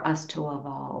 for us to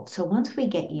evolve. So once we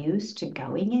get used to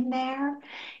going in there,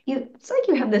 it's like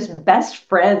you have this best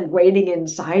friend waiting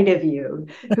inside of you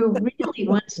who really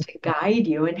wants to guide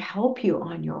you and help you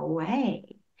on your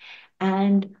way.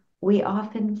 And we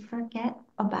often forget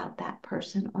about that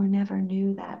person or never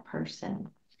knew that person.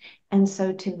 And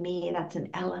so to me, that's an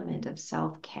element of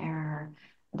self-care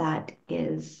that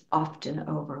is often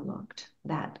overlooked,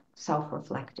 that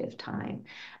self-reflective time.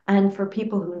 And for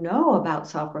people who know about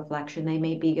self-reflection, they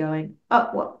may be going, oh,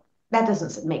 well, that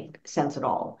doesn't make sense at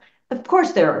all. Of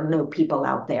course, there are no people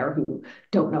out there who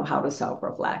don't know how to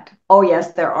self-reflect. Oh,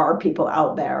 yes, there are people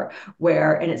out there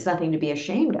where, and it's nothing to be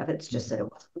ashamed of, it's just that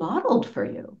it was modeled for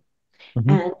you. Mhm.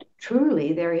 And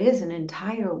truly, there is an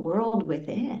entire world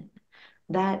within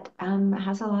that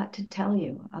has a lot to tell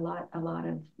you, a lot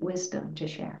of wisdom to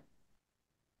share.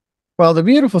 Well, the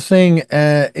beautiful thing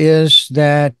is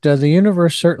that the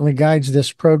universe certainly guides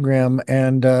this program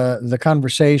and the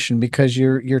conversation because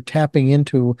you're tapping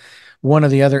into one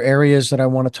of the other areas that I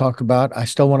want to talk about. I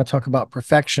still want to talk about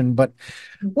perfection, but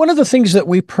one of the things that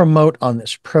we promote on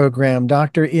this program,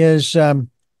 Doctor, is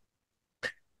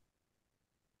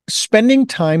spending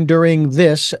time during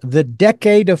the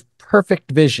decade of perfect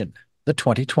vision, the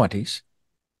 2020s,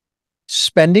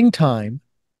 spending time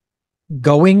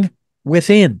going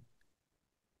within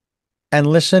and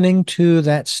listening to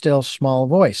that still small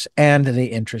voice. And the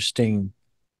interesting,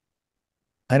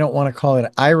 I don't want to call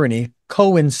it irony,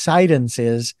 coincidence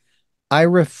is I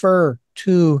refer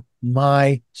to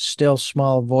my still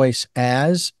small voice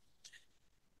as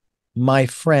my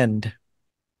friend.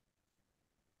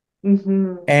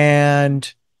 Mm-hmm.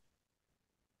 And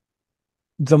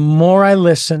the more I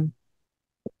listen,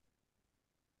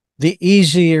 the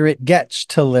easier it gets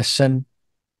to listen,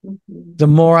 Mm-hmm. the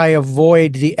more I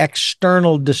avoid the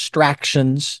external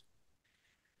distractions.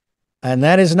 And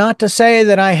that is not to say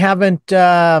that I haven't,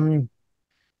 how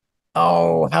do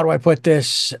I put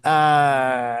this,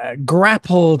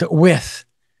 grappled with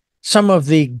some of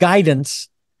the guidance.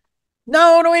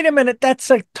 No, no, wait a minute.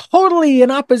 That's totally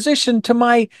in opposition to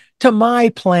my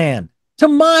plan,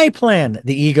 the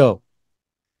ego.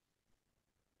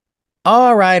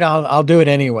 All right, I'll do it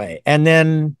anyway. And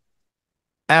then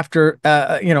after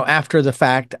the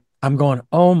fact, I'm going,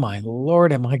 oh my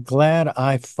Lord, am I glad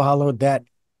I followed that?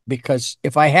 Because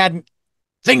if I hadn't,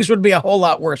 things would be a whole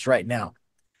lot worse right now.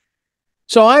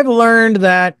 So I've learned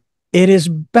that it is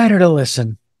better to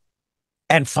listen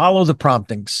and follow the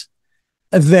promptings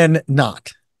than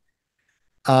not.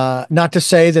 Not to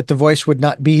say that the voice would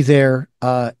not be there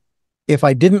if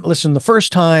I didn't listen the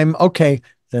first time. Okay,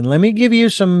 then let me give you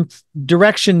some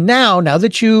direction now. Now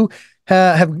that you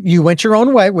went your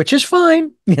own way, which is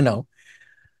fine,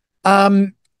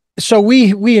 Um, so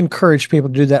we encourage people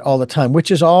to do that all the time, which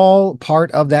is all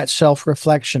part of that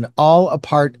self-reflection, all a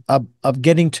part of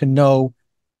getting to know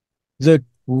the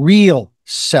real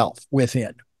self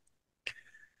within.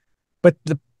 But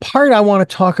the part I want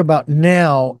to talk about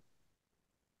now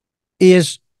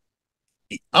is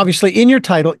obviously in your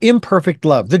title, Imperfect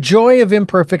Love, the Joy of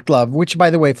Imperfect Love, which, by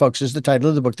the way, folks, is the title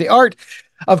of the book, The Art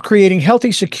of Creating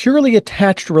Healthy, Securely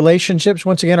Attached Relationships.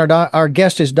 Once again, our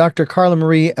guest is Dr. Carla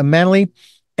Marie Manly.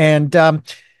 And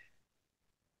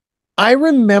I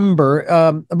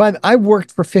remember, I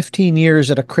worked for 15 years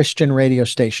at a Christian radio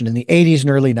station in the 80s and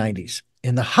early 90s,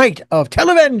 in the height of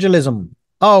televangelism.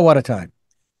 Oh, what a time.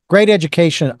 Great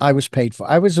education I was paid for.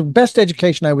 I was the best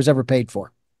education I was ever paid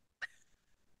for.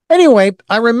 Anyway,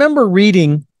 I remember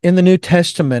reading in the New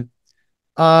Testament,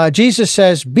 Jesus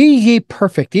says, be ye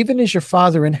perfect, even as your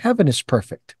Father in heaven is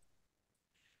perfect.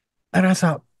 And I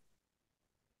thought,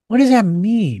 what does that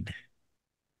mean?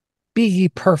 Be ye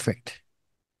perfect.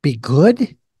 Be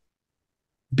good?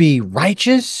 Be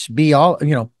righteous? Be all,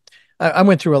 I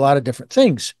went through a lot of different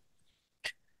things.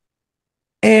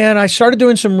 And I started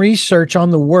doing some research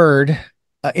on the word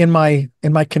in my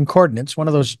concordance, one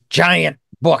of those giant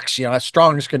books, the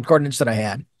strongest concordance that I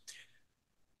had.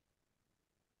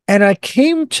 And I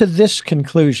came to this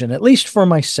conclusion, at least for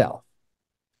myself.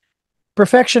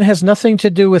 Perfection has nothing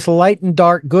to do with light and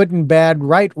dark, good and bad,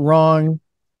 right, wrong,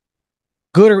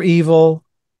 good or evil.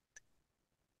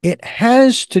 It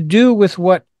has to do with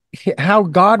how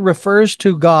God refers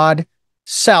to God,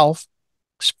 self,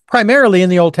 primarily in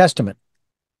the Old Testament.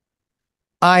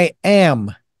 I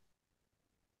am.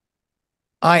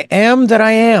 I am that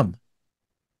I am.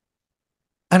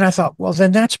 And I thought, well,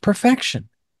 then that's perfection.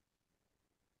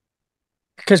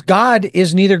 Because God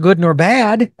is neither good nor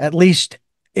bad, at least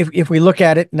if we look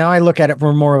at it. Now I look at it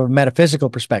from more of a metaphysical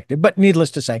perspective, but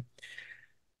needless to say,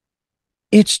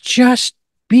 it's just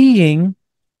being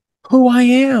who I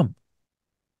am.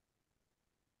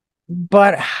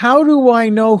 But how do I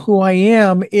know who I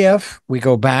am if we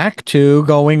go back to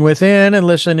going within and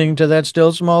listening to that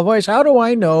still small voice? How do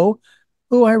I know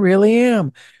who I really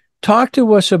am? Talk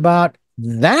to us about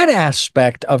that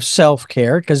aspect of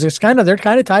self-care, because they're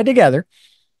kind of tied together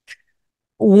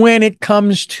when it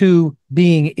comes to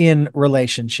being in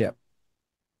relationship.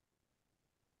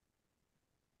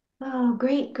 Oh,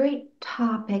 great, great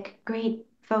topic, great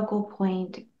focal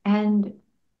point. And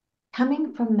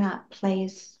coming from that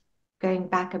place, going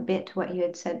back a bit to what you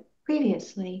had said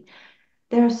previously,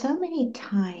 there are so many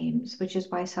times, which is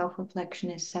why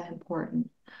self-reflection is so important,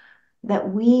 that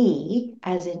we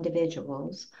as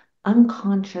individuals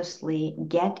unconsciously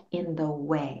get in the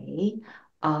way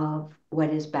of what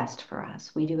is best for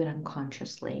us. We do it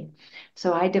unconsciously.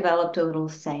 So I developed a little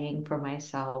saying for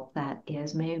myself that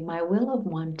is, may my will of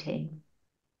wanting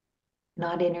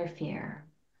not interfere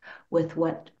with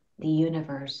what the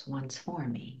universe wants for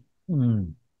me. Hmm.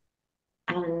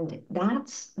 And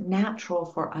that's natural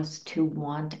for us to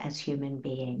want as human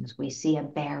beings. We see a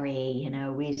berry,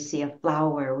 we see a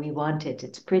flower, we want it,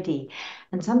 it's pretty.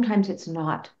 And sometimes it's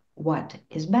not what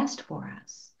is best for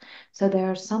us. So there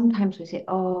are sometimes we say,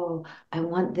 oh, I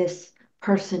want this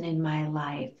person in my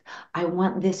life. I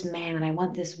want this man, I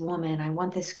want this woman, I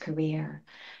want this career.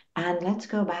 And let's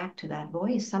go back to that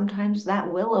voice. Sometimes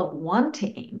that will of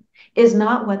wanting is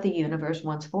not what the universe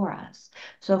wants for us.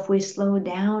 So if we slow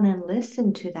down and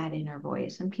listen to that inner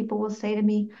voice, and people will say to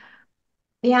me,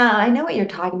 yeah, I know what you're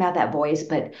talking about, that voice,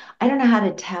 but I don't know how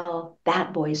to tell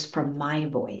that voice from my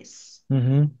voice,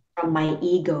 Mm-hmm. from my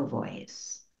ego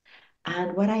voice.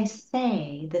 And what I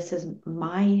say, this is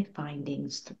my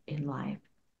findings in life.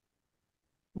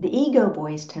 The ego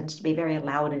voice tends to be very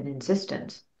loud and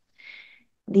insistent.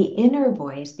 The inner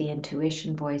voice, the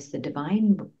intuition voice, the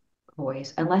divine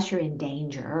voice, unless you're in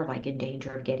danger, like in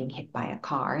danger of getting hit by a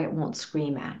car, it won't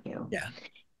scream at you. Yeah.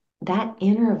 That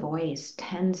inner voice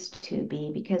tends to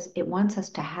be, because it wants us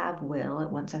to have will, it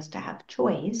wants us to have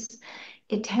choice,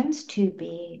 it tends to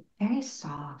be very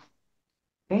soft,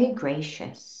 very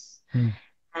gracious. Mm.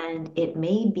 And it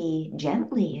may be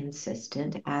gently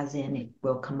insistent, as in it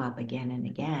will come up again and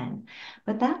again.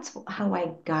 But that's how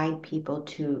I guide people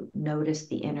to notice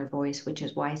the inner voice, which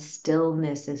is why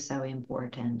stillness is so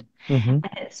important. Mm-hmm.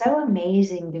 And it's so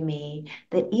amazing to me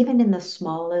that even in the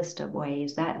smallest of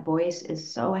ways, that voice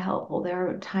is so helpful. There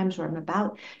are times where I'm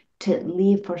about to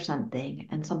leave for something,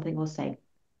 and something will say,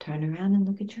 turn around and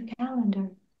look at your calendar.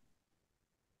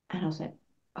 And I'll say,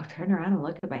 I'll turn around and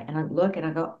look at my, and I look and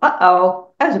I go,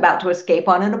 uh-oh, I was about to escape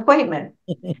on an appointment.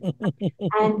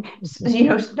 And,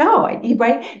 no,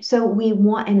 right? So we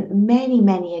want, and many,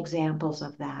 many examples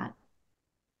of that.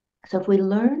 So if we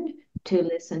learn to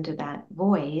listen to that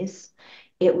voice,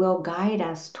 it will guide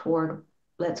us toward,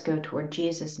 let's go toward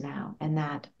Jesus now, and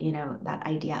that, that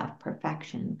idea of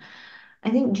perfection. I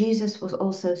think Jesus was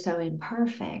also so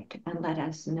imperfect and let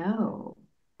us know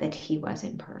that he was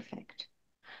imperfect.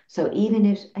 So even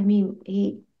if, I mean,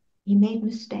 he made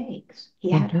mistakes.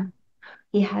 Mm-hmm.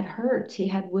 He had hurts, he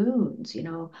had wounds,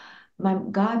 my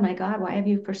God, why have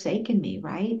you forsaken me,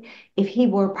 right? If he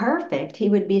were perfect, he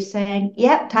would be saying,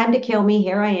 yep, time to kill me.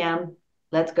 Here I am.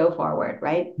 Let's go forward,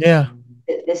 right? Yeah.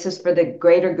 This is for the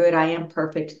greater good. I am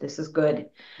perfect. This is good.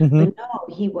 Mm-hmm. But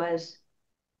no, he was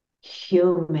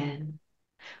human,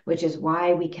 which is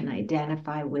why we can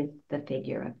identify with the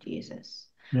figure of Jesus.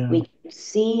 Yeah. We can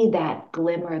see that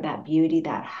glimmer, that beauty,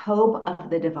 that hope of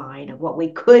the divine, of what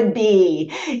we could be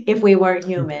if we weren't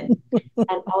human.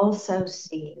 And also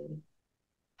see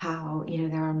how,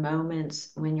 there are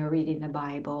moments when you're reading the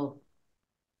Bible,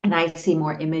 and I see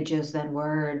more images than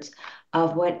words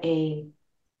of what a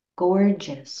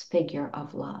gorgeous figure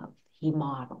of love he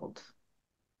modeled,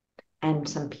 and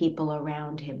some people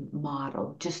around him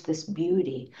modeled just this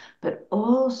beauty, but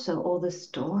also all the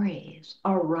stories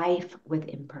are rife with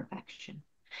imperfection,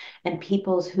 and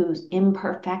peoples whose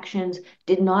imperfections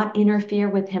did not interfere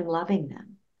with him loving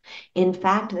them. In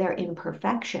fact, their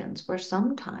imperfections were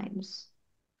sometimes,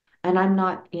 and I'm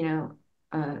not,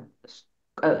 a,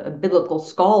 a biblical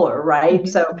scholar, right?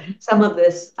 So Mm-hmm. some of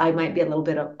this I might be a little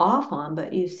bit off on,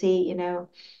 but you see,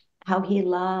 how he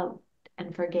loved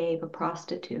and forgave a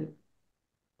prostitute.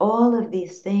 All of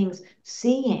these things,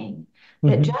 seeing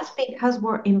that Mm-hmm. just because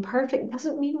we're imperfect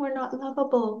doesn't mean we're not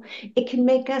lovable. It can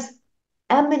make us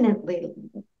eminently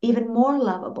even more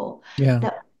lovable. Yeah.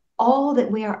 That all that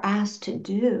we are asked to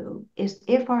do is,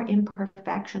 if our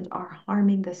imperfections are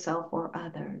harming the self or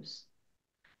others,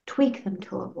 tweak them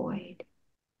to avoid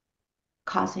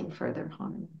causing further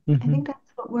harm. I Mm-hmm. think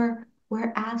that's what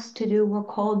we're asked to do, we're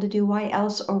called to do. Why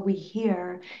else are we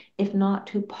here if not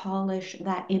to polish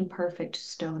that imperfect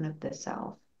stone of the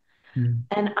self? Mm-hmm.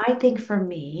 And I think for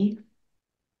me,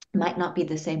 might not be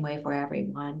the same way for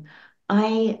everyone.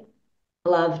 I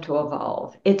love to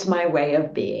evolve. It's my way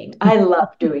of being. I love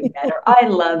doing better. I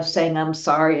love saying I'm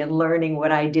sorry and learning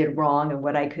what I did wrong and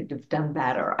what I could have done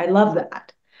better. I love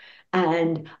that.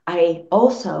 And I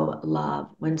also love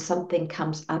when something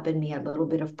comes up in me, a little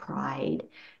bit of pride,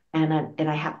 and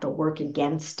I have to work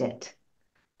against it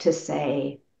to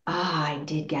say, I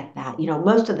did get that.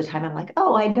 Most of the time I'm like,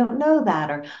 oh, I don't know that,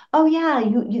 or oh yeah,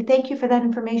 you thank you for that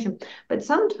information. But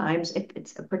sometimes if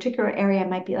it's a particular area, I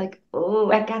might be like,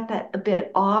 oh, I got that a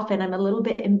bit off and I'm a little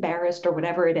bit embarrassed or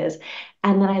whatever it is.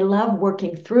 And then I love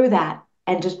working through that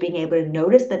and just being able to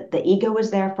notice that the ego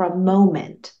is there for a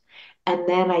moment. And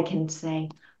then I can say,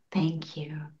 thank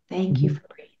you. Thank you Mm-hmm. for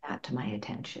bringing that to my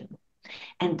attention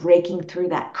and breaking through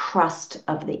that crust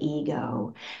of the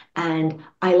ego. And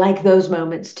I like those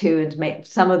moments too. And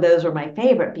some of those are my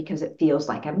favorite because it feels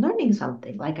like I'm learning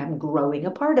something, like I'm growing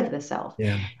a part of the self.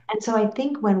 Yeah. And so I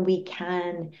think when we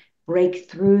can break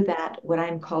through that, what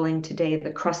I'm calling today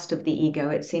the crust of the ego,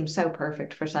 it seems so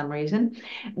perfect for some reason,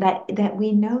 that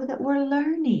we know that we're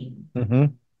learning, Mm-hmm.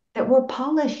 that we're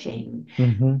polishing.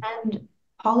 Mm-hmm. And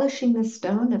polishing the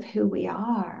stone of who we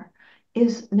are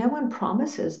is no one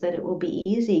promises that it will be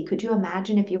easy. Could you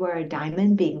imagine if you were a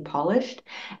diamond being polished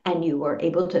and you were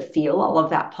able to feel all of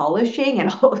that polishing and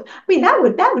all, I mean,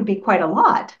 that would be quite a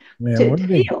lot Yeah, it to would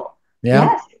be. feel. Yeah.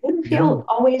 Yes, it wouldn't Yeah. feel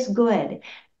always good.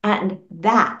 And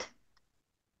that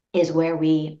is where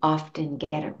we often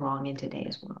get it wrong in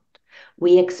today's world.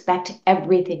 We expect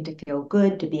everything to feel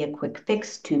good, to be a quick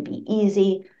fix, to be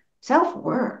easy. Self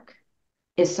work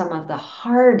is some of the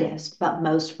hardest but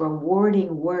most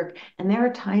rewarding work. And there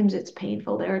are times it's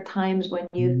painful. There are times when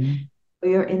Mhm.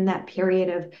 you're in that period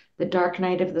of the dark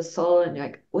night of the soul and you're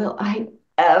like, will I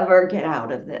ever get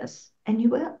out of this? And you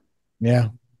will. Yeah.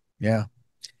 Yeah.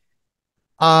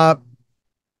 Uh,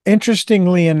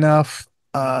 Interestingly enough,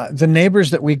 the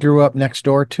neighbors that we grew up next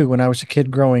door to when I was a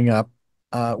kid growing up,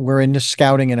 were into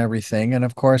scouting and everything. And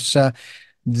of course,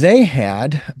 they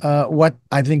had what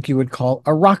I think you would call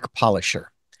a rock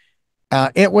polisher.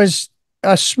 It was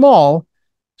a small,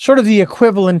 sort of the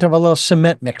equivalent of a little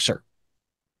cement mixer.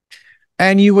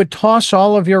 And you would toss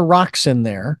all of your rocks in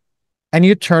there and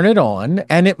you turn it on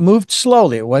and it moved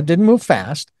slowly. It didn't move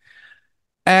fast.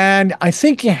 And I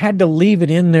think you had to leave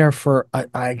it in there for,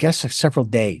 I guess, several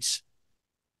days.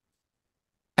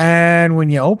 And when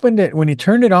you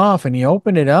turned it off and you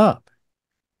opened it up,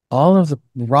 all of the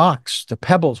rocks, the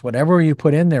pebbles, whatever you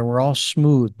put in there were all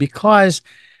smooth because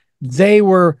they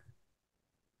were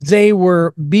they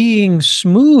were being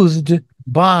smoothed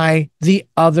by the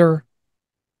other,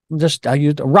 just I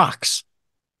used rocks.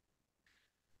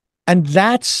 And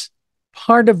that's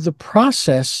part of the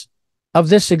process of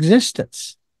this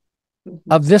existence,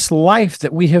 of this life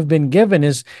that we have been given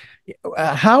is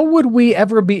how would we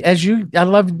ever be, as I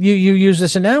love you use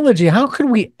this analogy, how could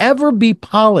we ever be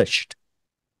polished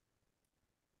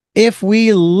if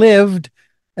we lived,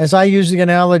 as I use the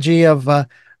analogy of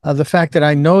the fact that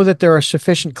I know that there are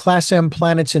sufficient class M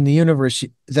planets in the universe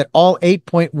that all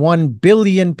 8.1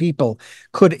 billion people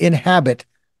could inhabit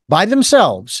by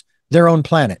themselves their own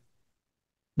planet.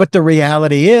 But the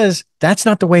reality is that's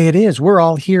not the way it is. We're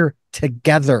all here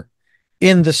together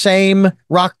in the same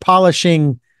rock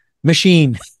polishing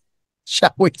machine,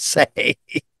 shall we say.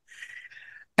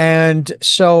 And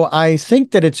so I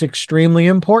think that it's extremely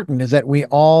important that we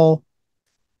all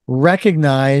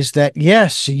recognize that,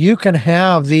 yes, you can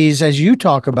have these, as you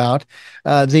talk about,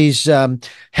 these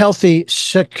healthy,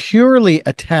 securely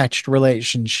attached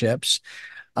relationships,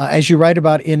 as you write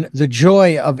about in The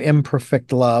Joy of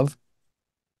Imperfect Love.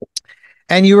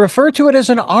 And you refer to it as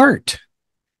an art.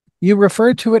 You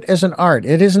refer to it as an art.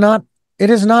 It is not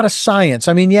a science.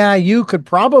 I mean, yeah, you could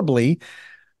probably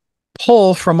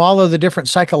pull from all of the different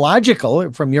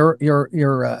psychological, from your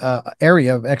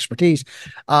area of expertise,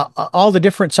 all the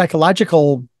different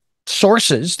psychological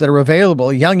sources that are available,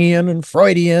 Jungian and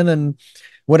Freudian and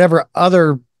whatever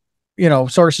other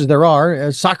sources there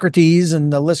are, Socrates,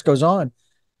 and the list goes on.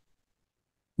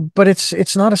 But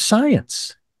it's not a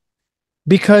science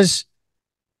because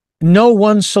no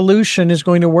one solution is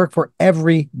going to work for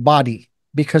everybody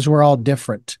because we're all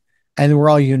different and we're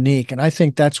all unique. And I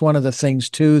think that's one of the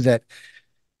things too, that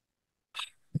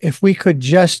if we could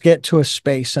just get to a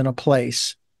space and a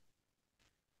place,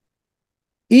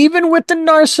 even with the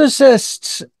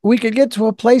narcissists, we could get to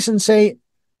a place and say,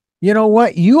 you know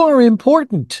what? You are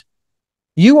important.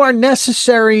 You are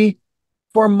necessary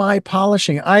for my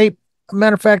polishing.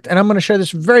 Matter of fact, and I'm going to share this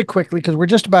very quickly because we're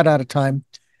just about out of time.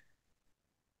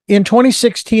 In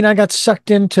 2016, I got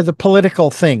sucked into the political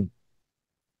thing.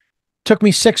 Took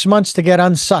me 6 months to get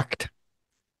unsucked.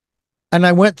 And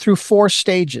I went through 4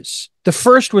 stages. The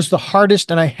first was the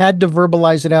hardest, and I had to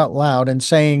verbalize it out loud and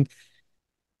saying,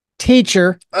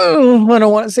 teacher, I don't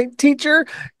want to say teacher,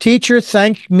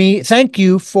 thank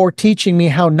you for teaching me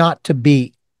how not to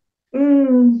be.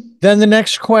 Then the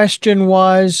next question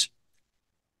was,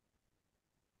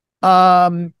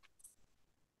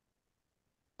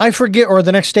 I forgive, or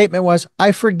the next statement was,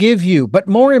 I forgive you. But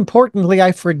more importantly,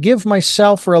 I forgive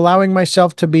myself for allowing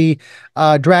myself to be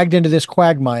dragged into this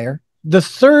quagmire. The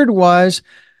third was,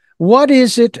 what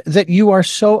is it that you are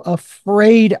so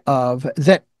afraid of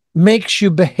that makes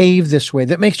you behave this way,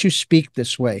 that makes you speak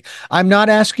this way? I'm not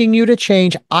asking you to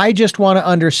change. I just want to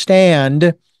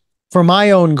understand for my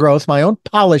own growth, my own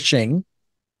polishing.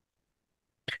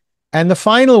 And the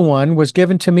final one was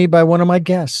given to me by one of my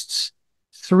guests.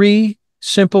 3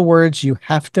 simple words. You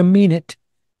have to mean it.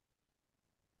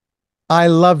 I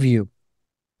love you.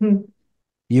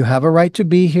 You have a right to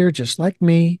be here just like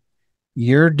me.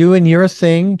 You're doing your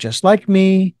thing just like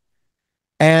me.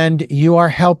 And you are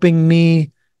helping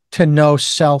me to know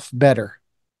self better.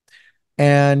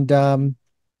 And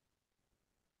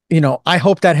I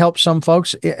hope that helps some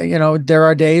folks. There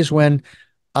are days when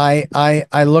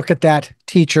I look at that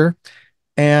teacher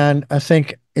and I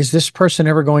think, is this person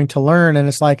ever going to learn? And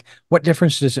it's like, what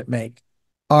difference does it make?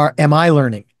 Or am I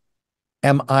learning?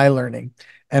 Am I learning?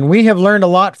 And we have learned a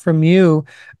lot from you,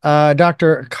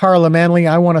 Dr. Carla Manly.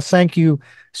 I want to thank you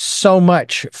so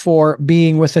much for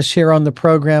being with us here on the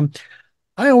program.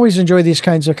 I always enjoy these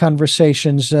kinds of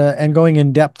conversations and going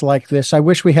in depth like this. I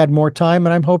wish we had more time,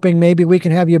 and I'm hoping maybe we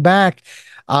can have you back.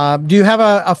 Do you have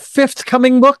a fifth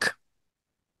coming book?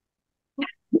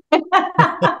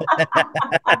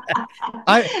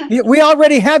 We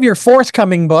already have your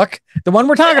forthcoming book, the one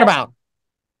we're talking about.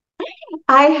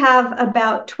 I have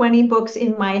about 20 books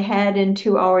in my head and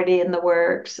two already in the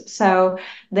works. So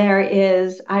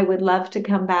I would love to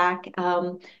come back.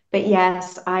 But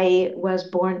yes, I was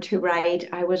born to write.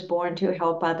 I was born to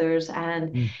help others.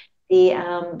 And Mm.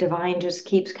 the divine just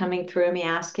keeps coming through me,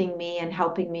 asking me and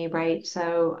helping me write.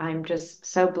 So I'm just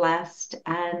so blessed.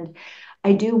 And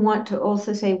I do want to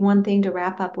also say one thing to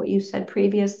wrap up what you said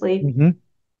previously. Mhm.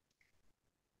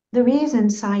 The reason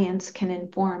science can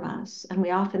inform us, and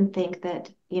we often think that,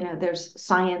 there's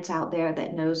science out there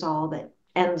that knows all, that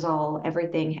ends all,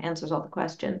 everything, answers all the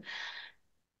question.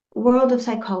 World of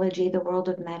psychology, the world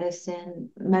of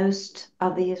medicine, most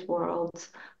of these worlds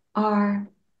are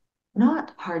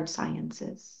not hard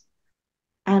sciences.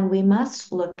 And we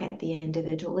must look at the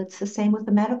individual. It's the same with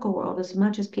the medical world. As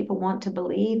much as people want to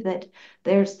believe that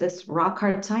there's this rock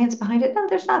hard science behind it, no,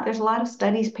 there's not. There's a lot of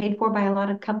studies paid for by a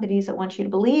lot of companies that want you to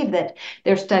believe that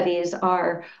their studies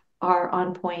are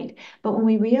on point. But when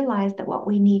we realize that what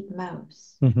we need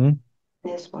most Mhm. in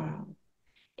this world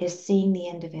is seeing the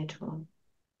individual,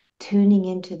 tuning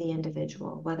into the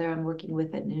individual, whether I'm working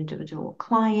with an individual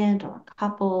client or a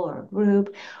couple or a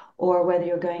group, or whether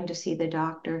you're going to see the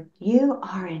doctor, you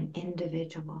are an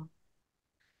individual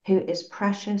who is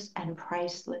precious and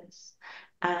priceless.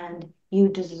 And you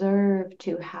deserve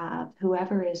to have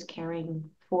whoever is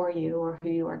caring for you or who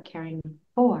you are caring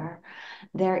for.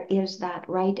 There is that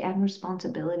right and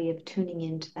responsibility of tuning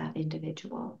into that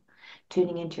individual,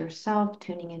 tuning into yourself,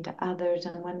 tuning into others.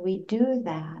 And when we do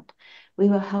that, we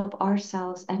will help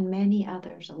ourselves and many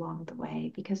others along the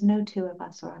way because no two of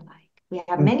us are alike. We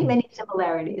have many, Mhm. many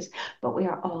similarities, but we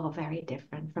are all very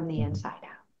different from the Mhm. inside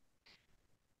out.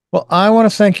 Well, I want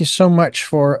to thank you so much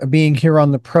for being here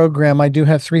on the program. I do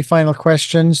have three final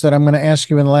questions that I'm going to ask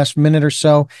you in the last minute or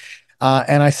so.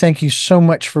 And I thank you so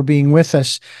much for being with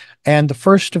us. And the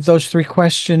first of those three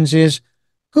questions is,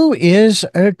 who is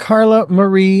Carla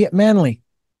Marie Manly?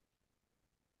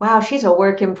 Wow, she's a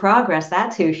work in progress.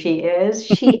 That's who she is.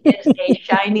 She is a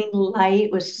shining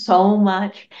light with so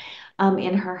much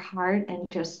in her heart and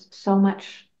just so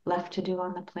much left to do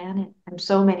on the planet and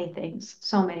so many things,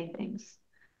 so many things.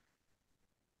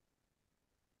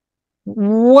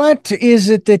 What is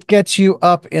it that gets you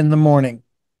up in the morning?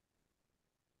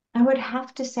 I would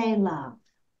have to say love.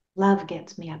 Love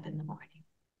gets me up in the morning.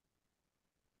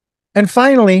 And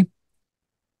finally,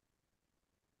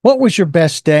 what was your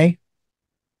best day?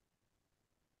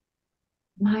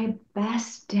 My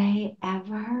best day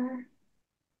ever?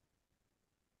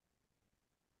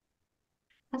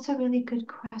 That's a really good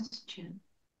question.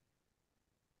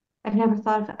 I've never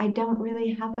thought of, I don't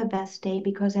really have a best day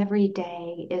because every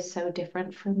day is so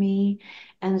different for me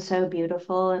and so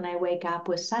beautiful. And I wake up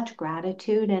with such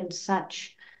gratitude and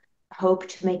such hope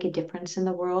to make a difference in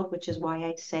the world, which is why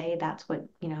I say that's what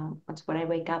I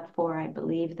wake up for. I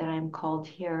believe that I'm called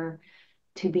here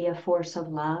to be a force of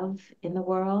love in the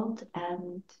world.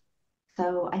 And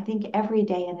so I think every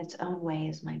day in its own way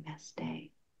is my best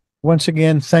day. Once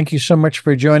again, thank you so much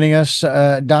for joining us,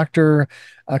 Dr.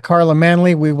 Carla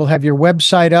Manley. We will have your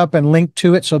website up and link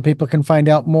to it so people can find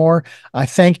out more. I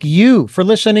thank you for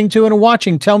listening to and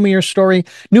watching Tell Me Your Story,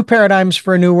 New Paradigms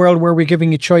for a New World, where we're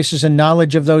giving you choices and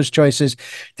knowledge of those choices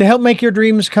to help make your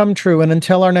dreams come true. And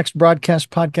until our next broadcast,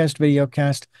 podcast, video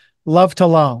cast, love to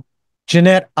Lal.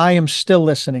 Jeanette, I am still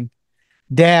listening.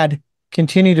 Dad,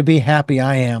 continue to be happy.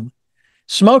 I am.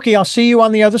 Smokey, I'll see you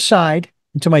on the other side.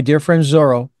 And to my dear friend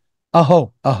Zorro,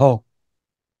 aho, aho.